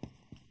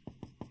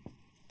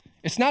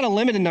 It's not a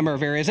limited number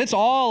of areas. It's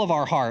all of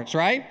our hearts,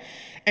 right?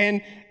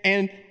 And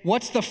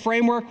what's the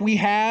framework we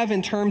have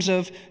in terms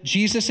of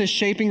Jesus is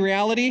shaping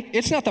reality?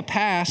 It's not the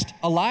past.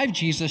 Alive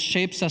Jesus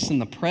shapes us in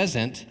the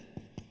present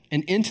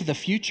and into the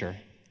future.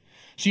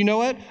 So you know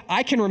what?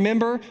 I can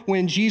remember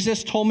when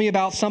Jesus told me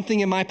about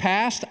something in my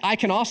past. I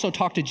can also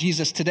talk to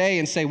Jesus today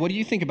and say, what do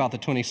you think about the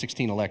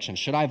 2016 election?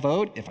 Should I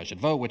vote? If I should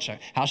vote,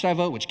 how should I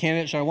vote? Which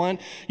candidate should I want?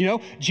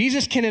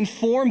 Jesus can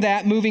inform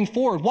that moving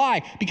forward.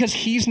 Why? Because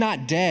he's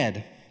not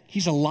dead.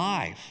 He's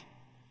alive.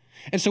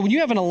 And so when you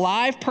have an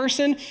alive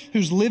person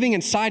who's living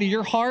inside of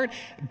your heart,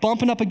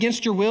 bumping up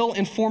against your will,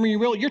 informing your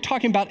will, you're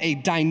talking about a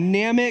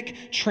dynamic,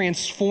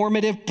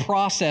 transformative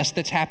process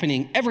that's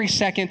happening every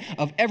second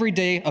of every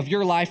day of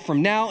your life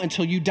from now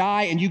until you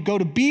die and you go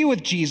to be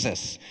with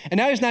Jesus. And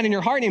now he's not in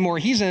your heart anymore.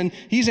 He's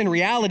in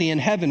reality in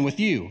heaven with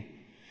you.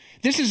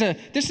 This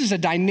is a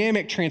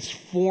dynamic,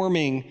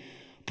 transforming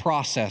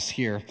process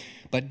here.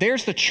 But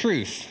there's the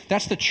truth.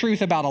 That's the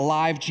truth about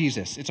alive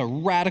Jesus. It's a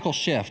radical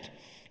shift.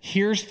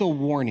 Here's the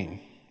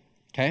warning,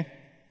 okay?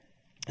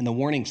 And the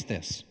warning's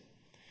this.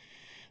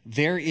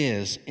 There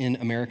is in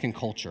American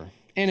culture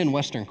and in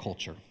Western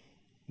culture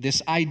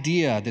this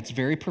idea that's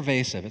very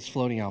pervasive. It's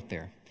floating out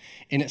there.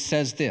 And it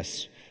says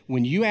this.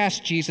 When you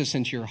ask Jesus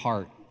into your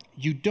heart,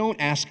 you don't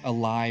ask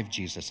alive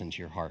Jesus into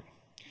your heart.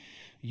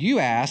 You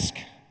ask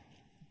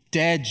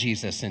dead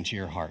Jesus into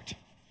your heart.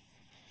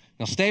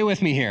 Now stay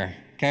with me here.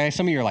 Okay,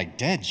 some of you are like,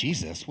 dead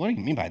Jesus? What do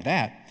you mean by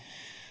that?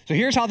 So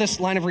here's how this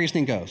line of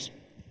reasoning goes.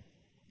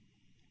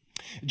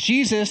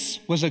 Jesus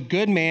was a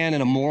good man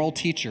and a moral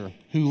teacher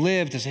who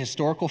lived as a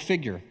historical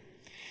figure.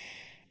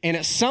 And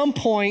at some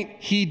point,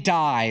 he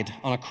died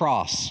on a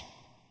cross.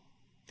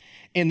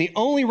 And the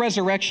only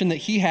resurrection that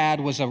he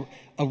had was a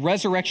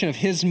resurrection of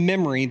his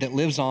memory that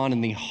lives on in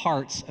the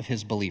hearts of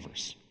his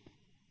believers.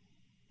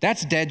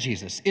 That's dead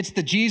Jesus. It's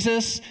the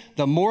Jesus,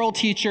 the moral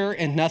teacher,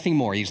 and nothing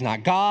more. He's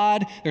not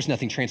God. There's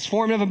nothing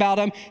transformative about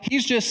him.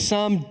 He's just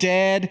some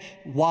dead,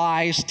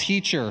 wise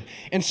teacher.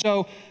 And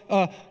so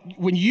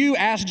when you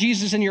ask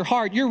Jesus in your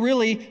heart, you're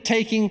really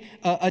taking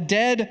a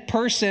dead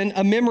person,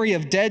 a memory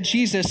of dead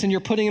Jesus, and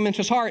you're putting him into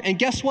his heart. And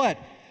guess what?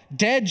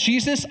 Dead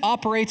Jesus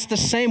operates the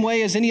same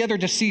way as any other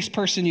deceased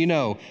person you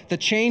know. The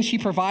change he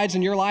provides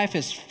in your life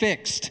is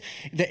fixed.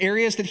 The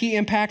areas that he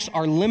impacts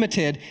are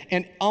limited,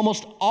 and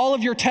almost all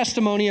of your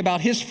testimony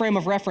about his frame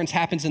of reference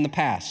happens in the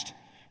past,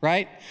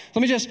 right?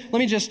 Let me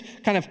just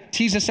kind of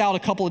tease this out a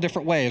couple of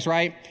different ways,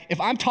 right?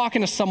 If I'm talking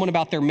to someone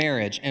about their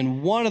marriage,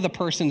 and one of the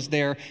persons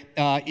there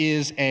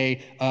is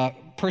a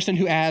person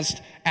who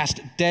asked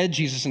dead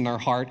Jesus in their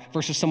heart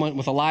versus someone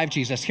with a live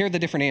Jesus, here are the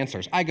different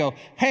answers. I go,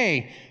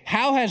 hey,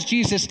 how has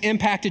Jesus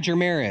impacted your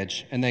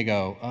marriage? And they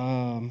go,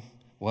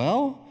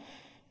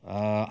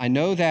 I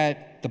know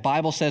that the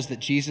Bible says that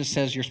Jesus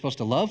says you're supposed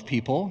to love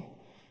people.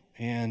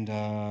 And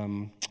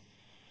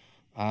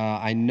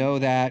I know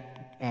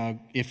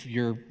that if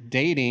you're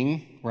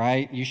dating,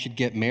 right, you should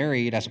get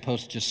married as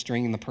opposed to just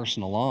stringing the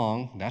person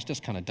along. That's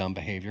just kind of dumb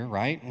behavior,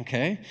 right?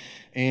 Okay.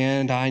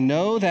 And I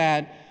know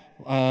that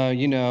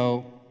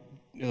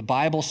the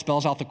Bible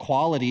spells out the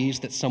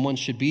qualities that someone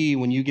should be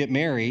when you get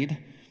married.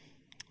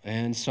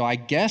 And so I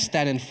guess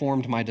that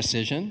informed my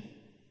decision,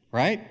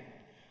 right?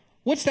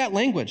 What's that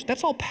language?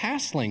 That's all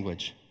past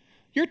language.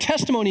 Your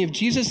testimony of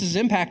Jesus'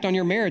 impact on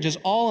your marriage is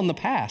all in the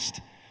past.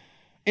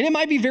 And it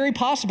might be very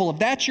possible, if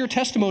that's your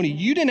testimony,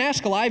 you didn't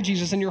ask alive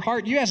Jesus in your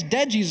heart, you asked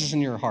dead Jesus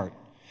in your heart.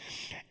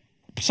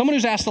 Someone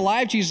who's asked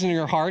alive Jesus in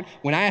your heart,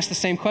 when I ask the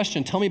same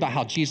question, tell me about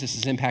how Jesus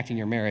is impacting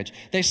your marriage,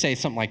 they say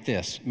something like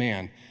this: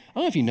 man, I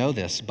don't know if you know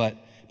this, but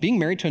being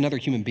married to another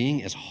human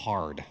being is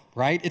hard,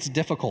 right? It's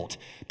difficult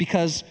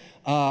because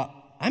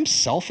I'm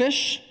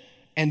selfish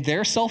and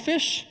they're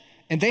selfish,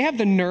 and they have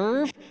the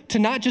nerve to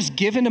not just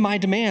give in to my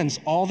demands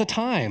all the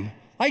time.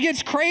 Like,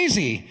 it's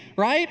crazy,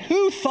 right?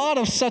 Who thought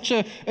of such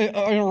an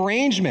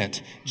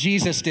arrangement?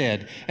 Jesus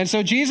did. And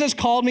so Jesus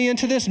called me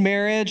into this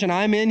marriage, and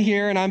I'm in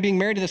here, and I'm being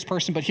married to this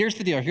person. But here's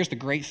the deal. Here's the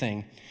great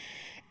thing.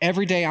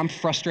 Every day I'm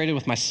frustrated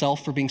with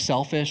myself for being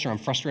selfish, or I'm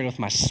frustrated with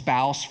my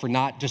spouse for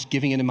not just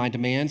giving in to my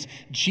demands.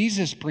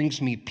 Jesus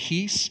brings me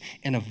peace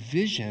and a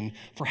vision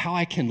for how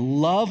I can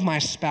love my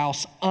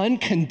spouse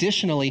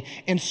unconditionally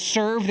and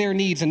serve their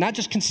needs, and not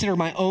just consider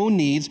my own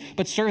needs,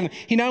 but serve them.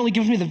 He not only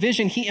gives me the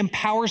vision, he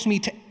empowers me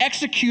to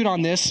execute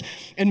on this.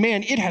 And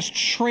man, it has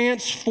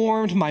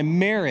transformed my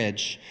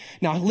marriage.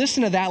 Now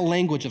listen to that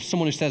language of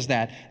someone who says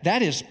that.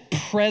 That is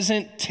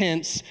present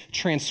tense,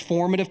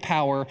 transformative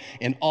power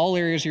in all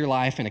areas of your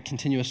life in a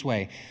continuous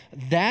way.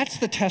 That's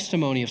the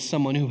testimony of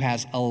someone who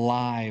has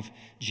alive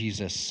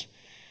Jesus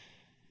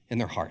in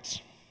their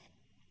hearts.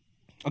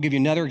 I'll give you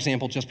another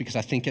example just because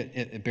I think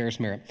it bears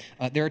merit.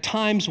 There are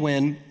times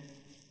when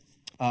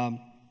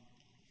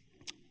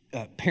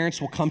parents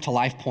will come to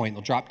Life Point.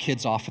 They'll drop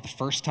kids off for the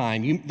first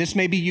time. This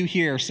may be you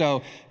here,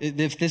 so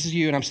if this is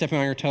you and I'm stepping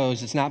on your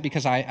toes, it's not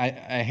because I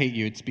hate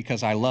you. It's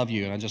because I love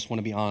you, and I just want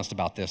to be honest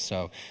about this.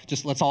 So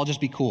let's all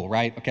just be cool,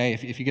 right? Okay,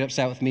 if you get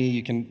upset with me,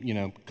 you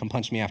can come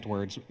punch me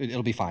afterwards.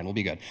 It'll be fine. We'll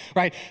be good,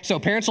 right? So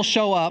parents will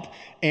show up,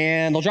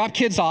 and they'll drop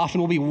kids off,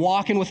 and we'll be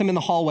walking with them in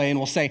the hallway, and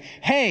we'll say,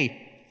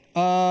 hey,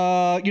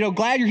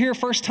 glad you're here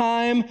first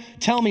time.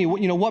 Tell me,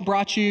 what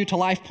brought you to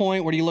Life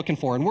Point? What are you looking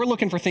for? And we're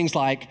looking for things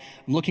like,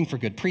 I'm looking for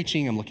good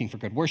preaching. I'm looking for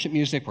good worship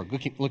music. We're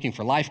looking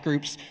for life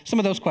groups, some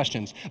of those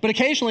questions. But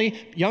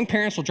occasionally, young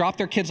parents will drop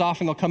their kids off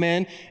and they'll come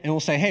in and we'll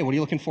say, hey, what are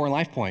you looking for in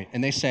Life Point?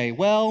 And they say,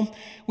 well,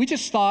 we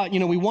just thought,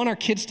 we want our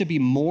kids to be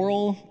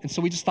moral. And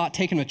so we just thought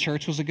taking them to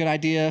church was a good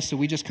idea. So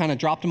we just kind of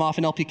dropped them off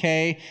in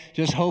LPK,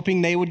 just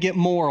hoping they would get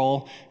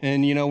moral.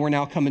 And, we're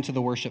now coming to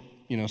the worship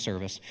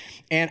service.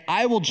 And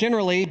I will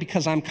generally,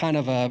 because I'm kind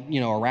of a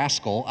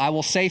rascal, I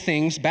will say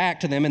things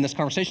back to them in this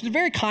conversation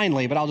very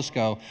kindly, but I'll just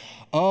go,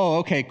 oh,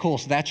 okay, cool.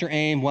 So that's your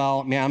aim.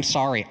 Well, man, I'm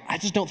sorry. I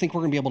just don't think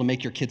we're going to be able to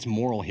make your kids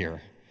moral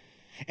here.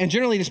 And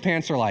generally these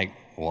parents are like,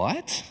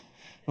 what?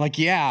 Like,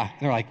 yeah.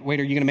 And they're like, wait,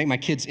 are you going to make my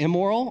kids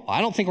immoral?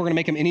 I don't think we're going to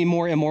make them any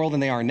more immoral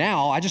than they are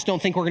now. I just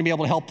don't think we're going to be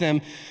able to help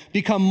them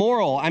become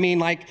moral. I mean,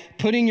 like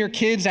putting your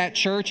kids at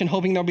church and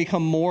hoping they'll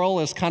become moral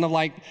is kind of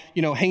like,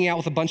 hanging out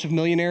with a bunch of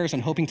millionaires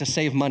and hoping to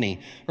save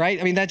money,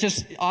 right? I mean, that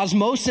just,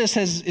 osmosis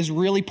is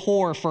really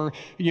poor for,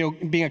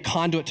 being a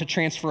conduit to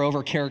transfer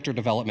over character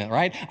development,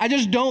 right? I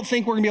just don't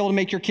think we're going to be able to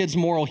make your kids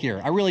moral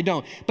here. I really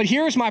don't. But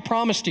here's my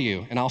promise to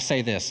you, and I'll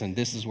say this, and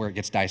this is where it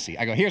gets dicey.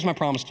 I go, here's my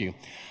promise to you.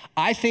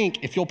 I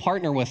think if you'll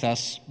partner with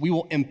us, we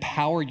will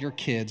empower your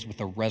kids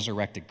with a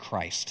resurrected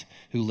Christ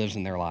who lives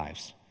in their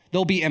lives.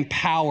 They'll be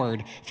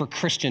empowered for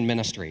Christian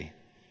ministry.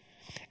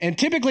 And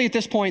typically at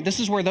this point,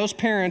 this is where those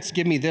parents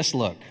give me this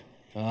look.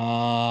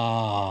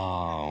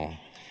 Oh,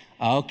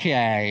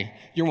 okay.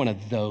 You're one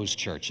of those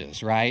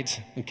churches, right?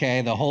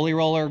 Okay, the Holy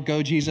Roller,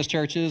 Go Jesus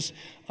churches.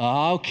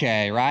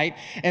 Okay, right?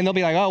 And they'll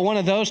be like, oh, one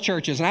of those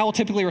churches. And I will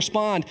typically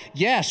respond,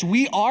 yes,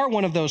 we are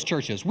one of those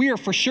churches. We are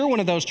for sure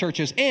one of those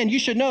churches. And you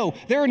should know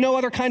there are no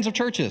other kinds of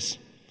churches,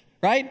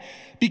 right?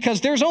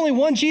 Because there's only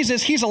one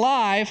Jesus, he's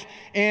alive,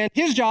 and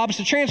his job is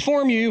to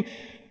transform you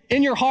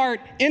in your heart,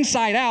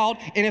 inside out.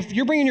 And if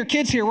you're bringing your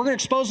kids here, we're going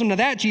to expose them to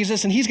that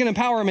Jesus, and he's going to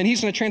empower them, and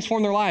he's going to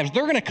transform their lives.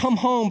 They're going to come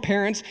home,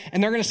 parents,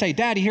 and they're going to say,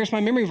 Daddy, here's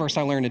my memory verse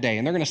I learned today.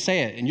 And they're going to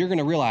say it, and you're going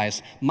to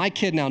realize my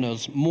kid now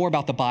knows more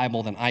about the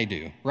Bible than I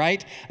do,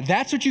 right?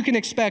 That's what you can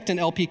expect in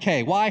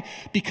LPK. Why?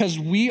 Because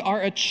we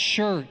are a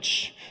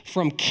church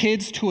from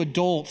kids to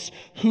adults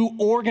who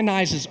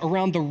organizes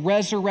around the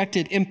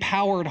resurrected,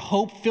 empowered,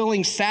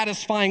 hope-filling,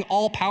 satisfying,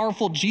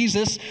 all-powerful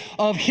Jesus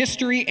of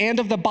history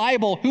and of the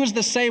Bible, who is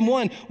the same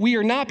one. We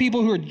are not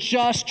people who are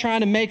just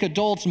trying to make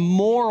adults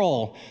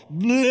moral.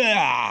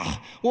 Blah.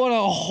 What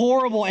a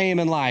horrible aim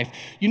in life.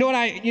 You know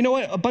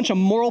what a bunch of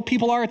moral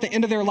people are at the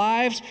end of their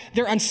lives?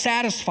 They're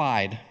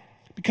unsatisfied,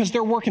 because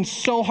they're working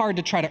so hard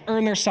to try to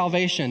earn their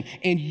salvation,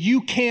 and you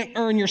can't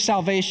earn your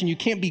salvation. You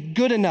can't be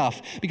good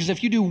enough, because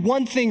if you do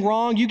one thing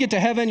wrong, you get to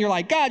heaven, you're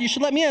like, God, you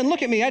should let me in.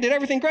 Look at me. I did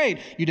everything great.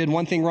 You did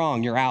one thing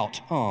wrong. You're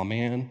out. Oh,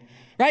 man.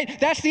 Right?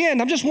 That's the end.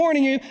 I'm just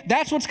warning you.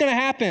 That's what's going to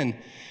happen.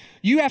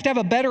 You have to have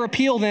a better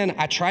appeal than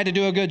I tried to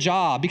do a good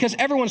job, because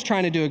everyone's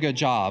trying to do a good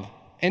job,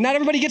 and not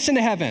everybody gets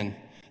into heaven.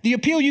 The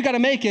appeal you got to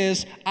make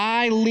is,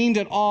 I leaned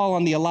it all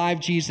on the alive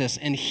Jesus,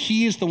 and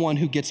he is the one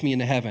who gets me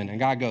into heaven. And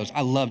God goes,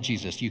 I love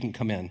Jesus. You can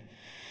come in.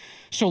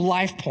 So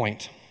Life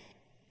Point,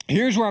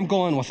 Here's where I'm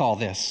going with all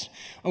this.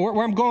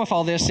 Where I'm going with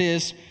all this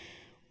is,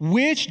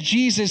 which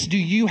Jesus do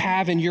you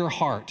have in your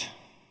heart?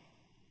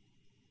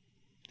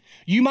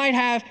 You might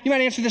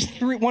answer this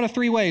one of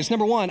three ways.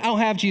 Number one, I don't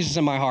have Jesus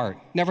in my heart.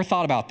 Never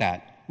thought about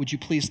that. Would you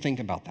please think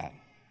about that?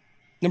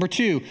 Number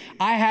two,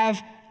 I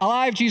have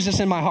alive Jesus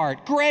in my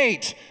heart.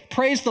 Great.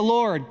 Praise the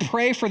Lord.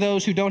 Pray for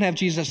those who don't have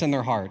Jesus in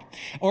their heart.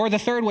 Or the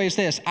third way is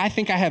this, I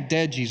think I have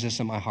dead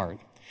Jesus in my heart.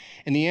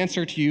 And the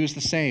answer to you is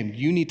the same.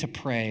 You need to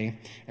pray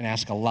and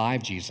ask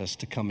alive Jesus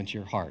to come into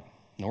your heart.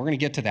 Now, we're going to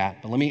get to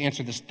that, but let me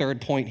answer this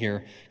third point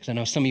here, because I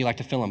know some of you like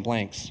to fill in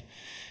blanks.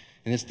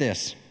 And it's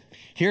this.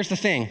 Here's the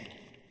thing.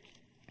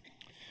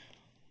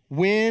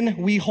 When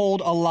we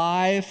hold an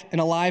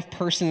alive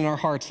person in our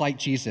hearts like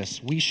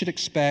Jesus, we should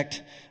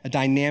expect a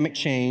dynamic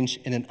change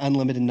in an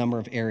unlimited number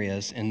of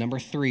areas. And number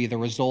three, the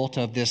result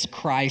of this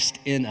Christ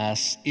in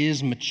us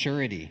is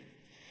maturity.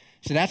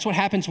 So that's what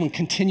happens when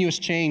continuous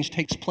change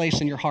takes place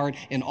in your heart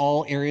in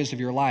all areas of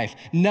your life.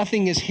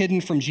 Nothing is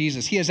hidden from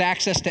Jesus. He has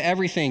access to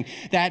everything.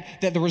 That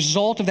the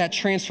result of that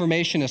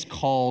transformation is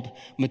called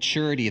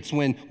maturity. It's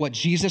when what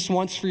Jesus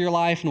wants for your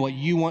life and what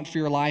you want for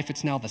your life,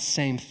 it's now the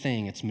same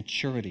thing. It's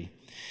maturity.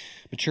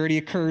 Maturity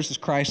occurs as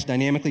Christ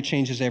dynamically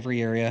changes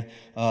every area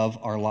of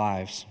our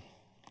lives.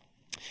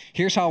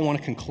 Here's how I want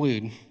to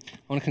conclude. I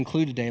want to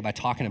conclude today by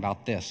talking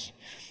about this.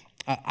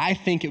 I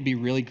think it would be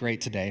really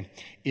great today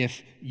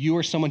if you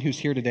are someone who's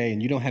here today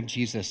and you don't have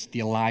Jesus, the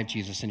alive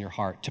Jesus in your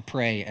heart, to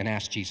pray and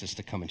ask Jesus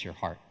to come into your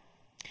heart.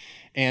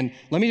 And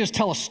let me just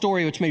tell a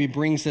story which maybe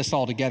brings this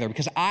all together,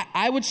 because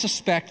I would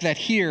suspect that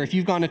here, if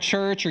you've gone to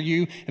church or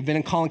you have been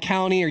in Collin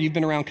County or you've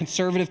been around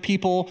conservative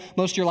people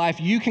most of your life,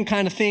 you can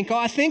kind of think,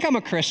 I think I'm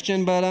a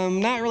Christian, but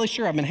I'm not really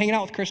sure. I've been hanging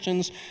out with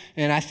Christians,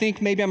 and I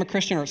think maybe I'm a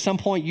Christian, or at some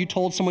point you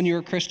told someone you were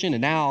a Christian,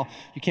 and now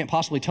you can't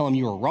possibly tell them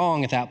you were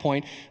wrong at that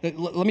point.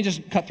 Let me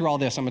just cut through all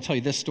this. I'm going to tell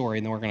you this story,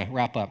 and then we're going to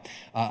wrap up.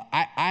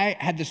 I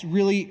had this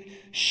really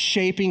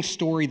shaping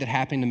story that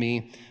happened to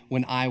me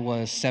when I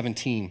was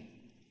 17.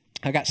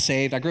 I got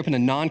saved. I grew up in a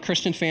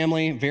non-Christian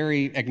family,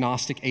 very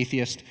agnostic,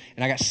 atheist,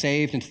 and I got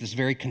saved into this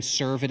very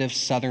conservative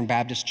Southern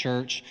Baptist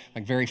church,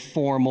 like very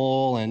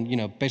formal and,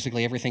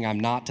 basically everything I'm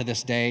not to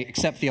this day,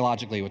 except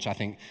theologically, which I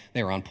think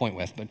they were on point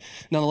with. But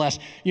nonetheless,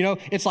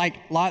 it's like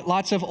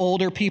lots of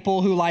older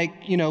people who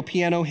like,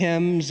 piano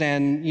hymns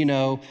and,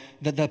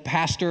 the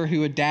pastor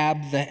who would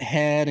dab the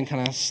head and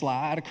kind of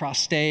slide across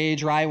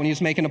stage, right, when he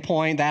was making a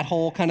point, that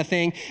whole kind of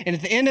thing. And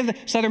at the end of the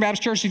Southern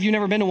Baptist church, if you've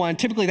never been to one,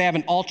 typically they have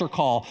an altar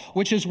call,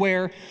 which is where,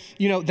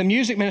 the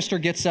music minister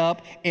gets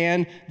up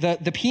and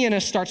the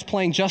pianist starts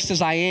playing Just As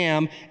I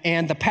Am,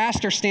 and the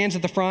pastor stands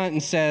at the front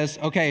and says,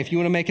 okay, if you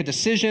want to make a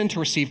decision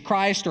to receive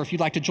Christ, or if you'd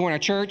like to join our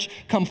church,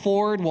 come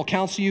forward. We'll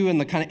counsel you in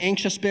the kind of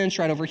anxious bench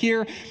right over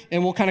here,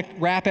 and we'll kind of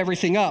wrap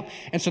everything up.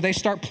 And so they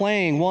start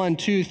playing 1,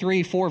 2,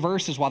 3, 4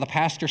 verses while the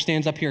pastor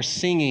stands up here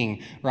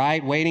singing,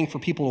 right, waiting for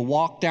people to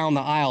walk down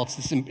the aisle. It's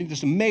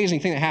this amazing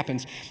thing that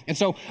happens. And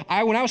so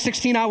when I was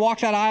 16, I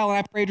walked that aisle and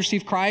I prayed to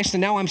receive Christ, and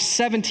now I'm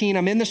 17,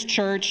 I'm in this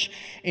church,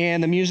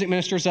 and the music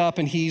minister's up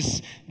and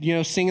he's,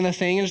 singing the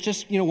thing. It's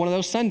just, one of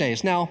those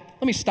Sundays. Now,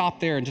 let me stop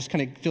there and just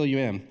kind of fill you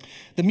in.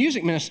 The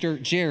music minister,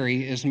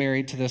 Jerry, is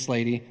married to this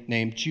lady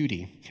named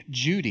Judy.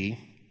 Judy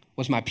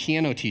was my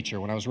piano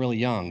teacher when I was really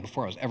young,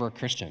 before I was ever a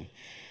Christian.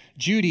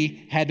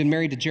 Judy had been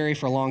married to Jerry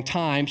for a long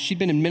time. She'd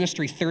been in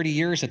ministry 30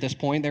 years at this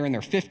point. They were in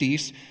their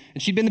 50s.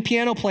 And she'd been the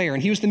piano player,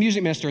 and he was the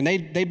music minister. And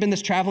they'd been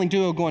this traveling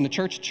duo going to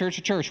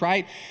church,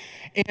 right?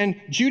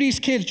 And Judy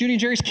and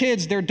Jerry's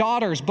kids, their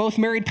daughters, both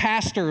married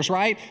pastors,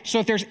 right? So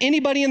if there's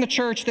anybody in the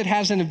church that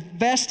has an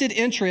vested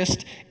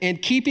interest in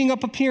keeping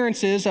up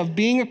appearances of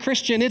being a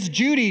Christian, it's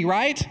Judy,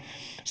 right?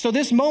 So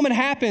this moment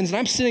happens, and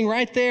I'm sitting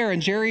right there,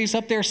 and Jerry's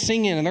up there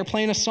singing, and they're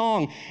playing a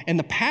song, and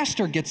the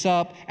pastor gets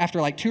up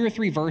after like 2 or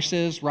 3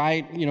 verses,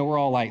 right? We're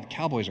all like,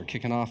 Cowboys are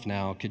kicking off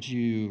now. Could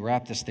you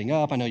wrap this thing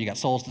up? I know you got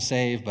souls to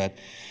save, but,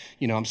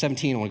 I'm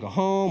 17, I want to go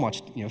home,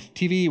 watch,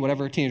 TV,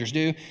 whatever teenagers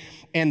do.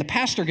 And the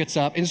pastor gets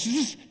up, and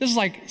this is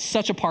like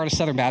such a part of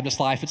Southern Baptist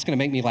life. It's going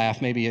to make me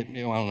laugh. Maybe, I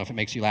don't know if it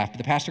makes you laugh, but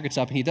the pastor gets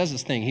up, and he does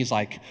this thing. He's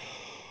like,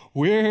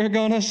 we're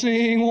gonna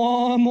sing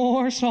one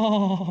more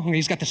song.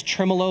 He's got this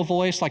tremolo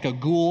voice, like a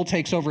ghoul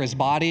takes over his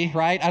body,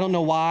 right? I don't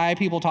know why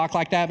people talk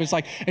like that, but it's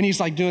like, and he's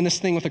like doing this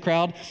thing with the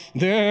crowd.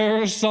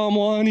 There's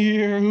someone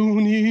here who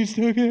needs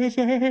to get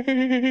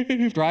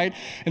saved, right?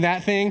 And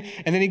that thing.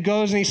 And then he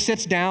goes and he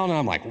sits down, and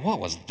I'm like, what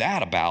was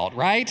that about,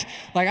 right?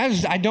 Like, I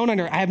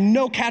have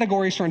no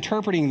categories for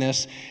interpreting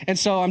this. And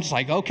so I'm just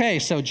like, okay,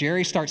 so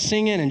Jerry starts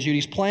singing, and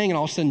Judy's playing, and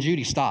all of a sudden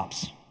Judy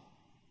stops.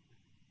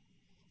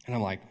 And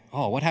I'm like,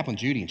 oh, what happened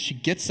to Judy? And she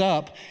gets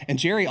up, and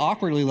Jerry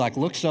awkwardly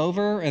looks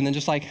over and then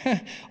just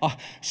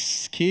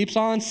keeps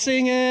on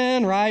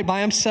singing, right,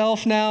 by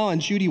himself now.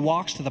 And Judy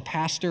walks to the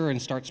pastor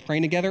and starts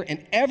praying together.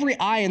 And every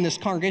eye in this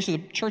congregation,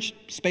 the church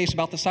space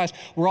about this size,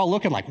 we're all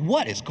looking like,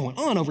 what is going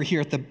on over here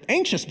at the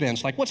anxious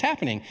bench? Like, what's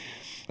happening?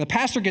 The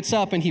pastor gets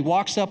up, and he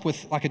walks up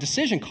with a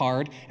decision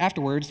card.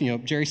 Afterwards,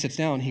 Jerry sits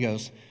down, and he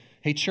goes,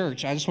 hey,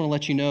 church, I just want to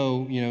let you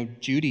know,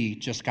 Judy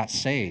just got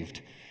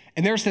saved.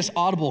 And there's this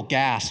audible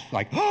gasp,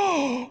 like,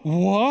 oh,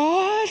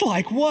 what?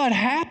 Like, what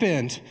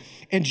happened?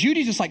 And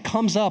Judy just like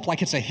comes up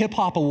like it's a hip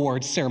hop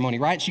awards ceremony,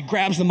 right? She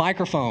grabs the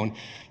microphone,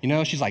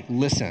 she's like,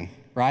 listen,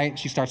 right?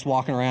 She starts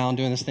walking around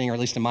doing this thing, or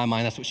at least in my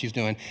mind, that's what she's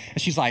doing. And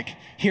she's like,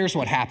 here's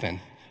what happened,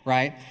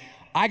 right?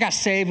 I got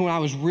saved when I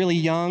was really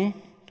young,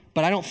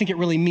 but I don't think it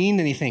really meant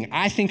anything.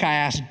 I think I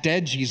asked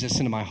dead Jesus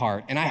into my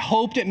heart, and I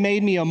hoped it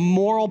made me a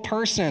moral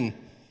person.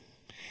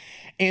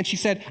 And she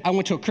said, I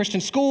went to a Christian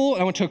school,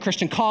 and I went to a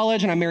Christian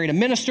college, and I married a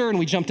minister, and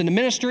we jumped into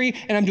ministry,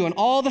 and I'm doing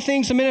all the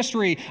things in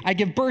ministry. I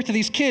give birth to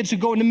these kids who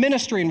go into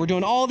ministry, and we're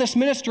doing all this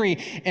ministry.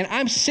 And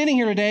I'm sitting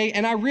here today,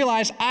 and I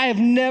realize I have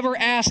never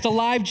asked a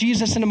live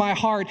Jesus into my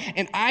heart,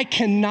 and I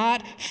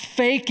cannot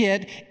fake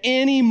it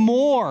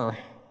anymore.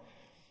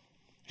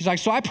 She's like,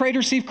 so I prayed to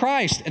receive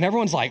Christ. And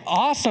everyone's like,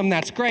 awesome,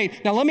 that's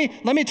great. Now let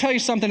me tell you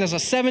something as a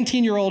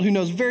 17-year-old who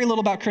knows very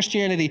little about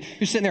Christianity,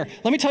 who's sitting there.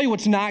 Let me tell you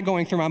what's not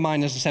going through my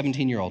mind as a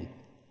 17-year-old.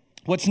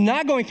 What's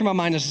not going through my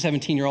mind as a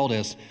 17-year-old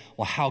is,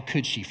 well, how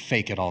could she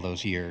fake it all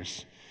those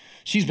years?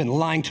 She's been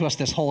lying to us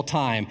this whole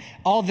time.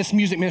 All this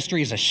music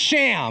ministry is a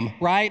sham,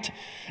 right?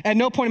 At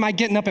no point am I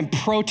getting up and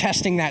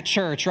protesting that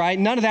church, right?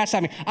 None of that's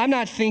happening. I'm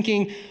not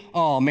thinking,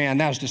 oh man,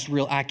 that was just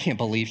real, I can't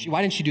believe,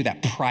 why didn't she do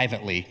that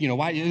privately?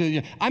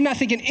 Why? I'm not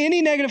thinking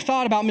any negative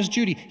thought about Miss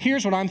Judy.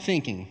 Here's what I'm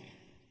thinking.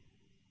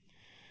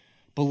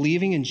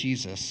 Believing in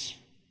Jesus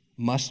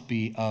must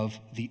be of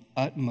the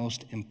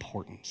utmost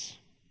importance.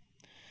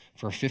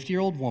 For a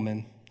 50-year-old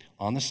woman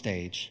on the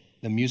stage,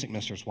 the music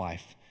minister's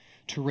wife,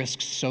 to risk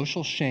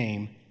social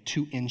shame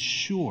to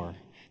ensure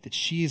that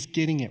she is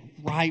getting it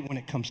right when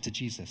it comes to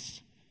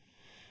Jesus.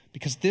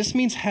 Because this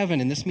means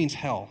heaven and this means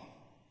hell.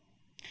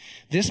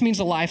 This means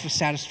a life of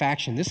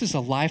satisfaction. This is a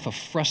life of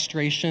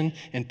frustration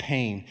and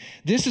pain.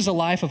 This is a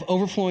life of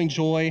overflowing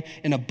joy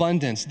and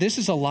abundance. This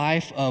is a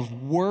life of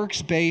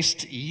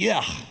works-based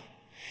yuck.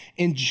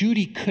 And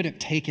Judy couldn't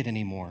take it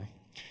anymore.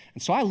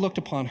 And so I looked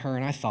upon her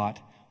and I thought,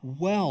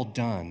 well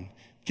done.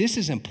 This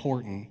is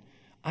important.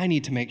 I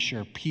need to make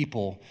sure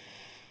people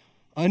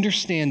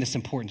understand this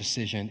important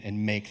decision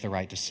and make the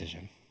right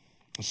decision.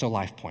 And so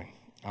Life Point,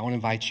 I want to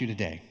invite you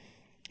today.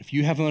 If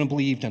you haven't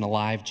believed in a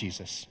live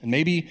Jesus, and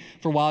maybe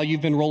for a while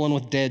you've been rolling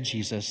with dead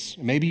Jesus,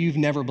 maybe you've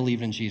never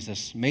believed in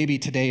Jesus, maybe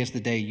today is the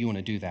day you want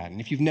to do that. And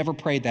if you've never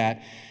prayed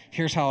that,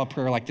 here's how a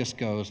prayer like this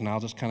goes, and I'll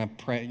just kind of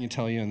pray and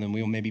tell you, and then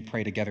we'll maybe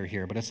pray together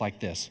here. But it's like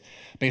this.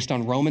 Based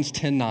on Romans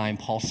 10:9,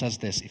 Paul says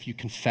this: if you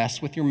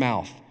confess with your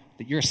mouth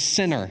that you're a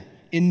sinner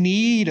in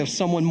need of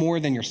someone more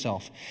than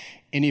yourself,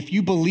 and if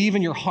you believe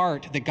in your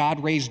heart that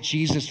God raised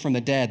Jesus from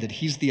the dead, that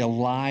he's the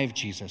alive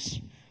Jesus,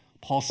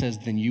 Paul says,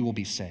 then you will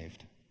be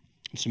saved.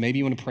 And so maybe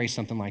you want to pray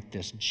something like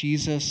this: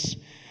 Jesus,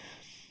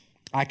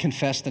 I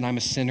confess that I'm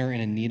a sinner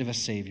and in need of a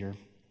Savior.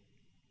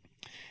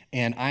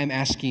 And I'm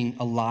asking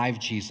a live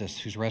Jesus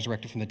who's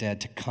resurrected from the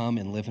dead to come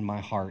and live in my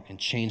heart and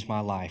change my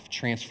life,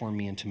 transform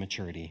me into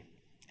maturity.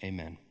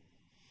 Amen.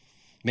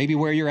 Maybe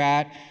where you're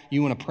at,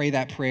 you want to pray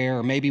that prayer,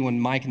 or maybe when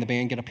Mike and the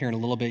band get up here in a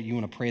little bit, you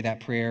want to pray that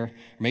prayer, or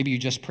maybe you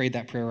just prayed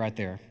that prayer right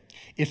there.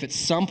 If at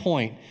some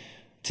point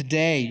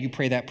today you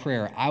pray that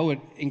prayer, I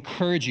would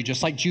encourage you,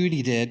 just like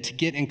Judy did, to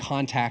get in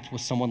contact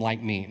with someone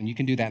like me. And you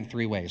can do that in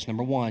 3 ways.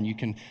 Number 1, you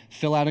can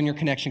fill out on your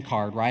connection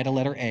card, write a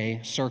letter A,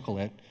 circle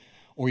it,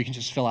 or you can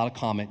just fill out a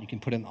comment. You can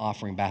put it in the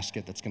offering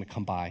basket that's going to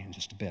come by in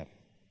just a bit.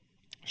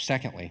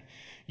 Secondly,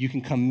 you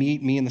can come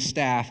meet me and the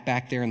staff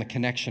back there in the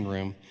connection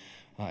room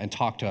and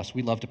talk to us.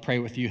 We'd love to pray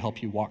with you,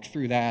 help you walk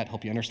through that,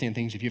 help you understand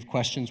things. If you have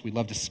questions, we'd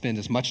love to spend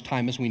as much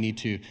time as we need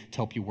to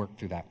help you work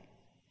through that.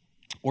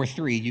 Or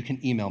 3, you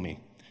can email me.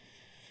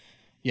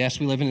 Yes,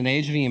 we live in an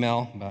age of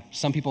email, but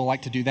some people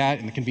like to do that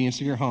in the convenience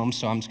of your home,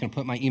 so I'm just going to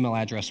put my email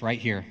address right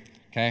here,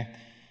 okay?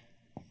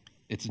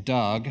 It's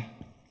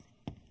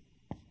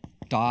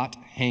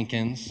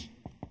Doug.Hankins,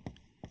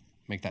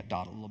 make that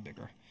dot a little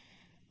bigger,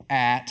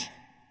 at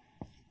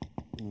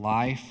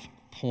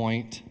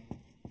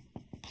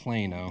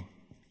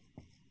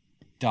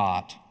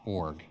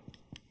lifepointplano.org.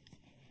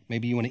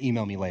 Maybe you want to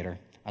email me later.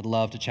 I'd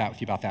love to chat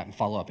with you about that and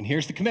follow up. And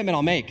here's the commitment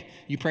I'll make.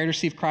 You pray to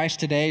receive Christ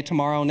today,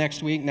 tomorrow,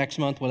 next week, next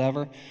month,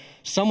 whatever.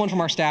 Someone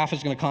from our staff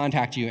is going to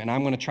contact you, and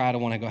I'm going to try to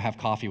want to go have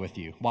coffee with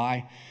you.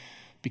 Why?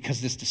 Because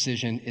this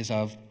decision is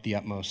of the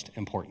utmost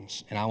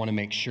importance. And I want to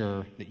make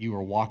sure that you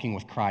are walking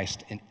with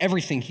Christ in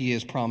everything he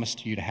has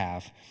promised you to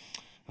have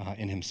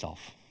in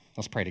himself.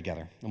 Let's pray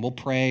together. And we'll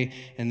pray,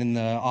 and then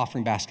the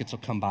offering baskets will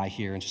come by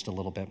here in just a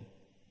little bit.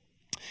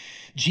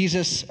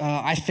 Jesus,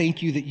 I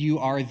thank you that you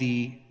are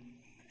the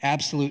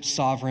absolute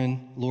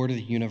sovereign Lord of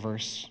the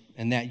universe,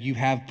 and that you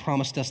have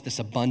promised us this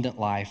abundant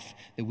life,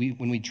 that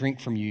when we drink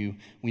from you,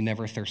 we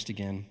never thirst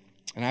again.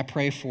 And I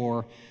pray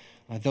for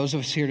those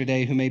of us here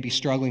today who may be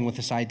struggling with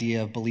this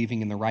idea of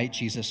believing in the right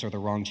Jesus or the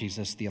wrong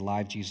Jesus, the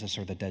alive Jesus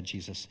or the dead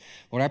Jesus.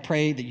 Lord, I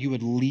pray that you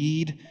would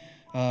lead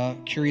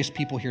curious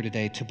people here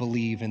today to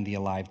believe in the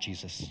alive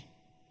Jesus.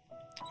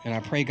 And I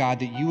pray, God,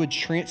 that you would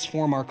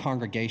transform our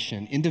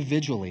congregation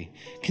individually,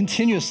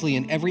 continuously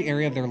in every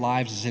area of their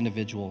lives as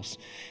individuals,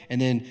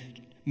 and then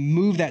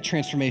move that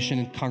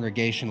transformation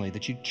congregationally,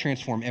 that you'd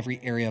transform every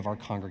area of our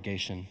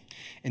congregation,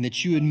 and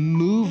that you would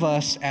move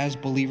us as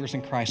believers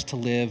in Christ to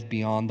live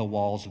beyond the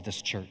walls of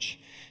this church,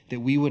 that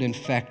we would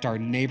infect our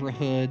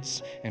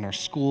neighborhoods and our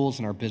schools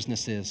and our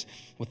businesses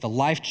with the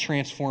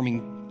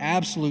life-transforming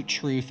absolute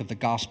truth of the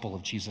gospel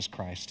of Jesus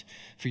Christ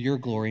for your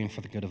glory and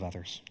for the good of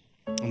others.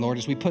 And Lord,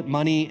 as we put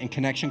money and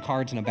connection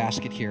cards in a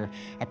basket here,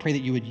 I pray that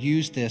you would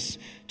use this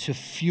to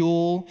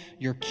fuel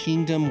your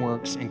kingdom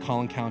works in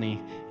Collin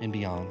County and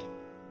beyond.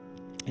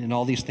 And in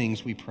all these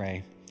things we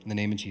pray. In the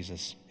name of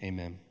Jesus,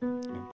 amen.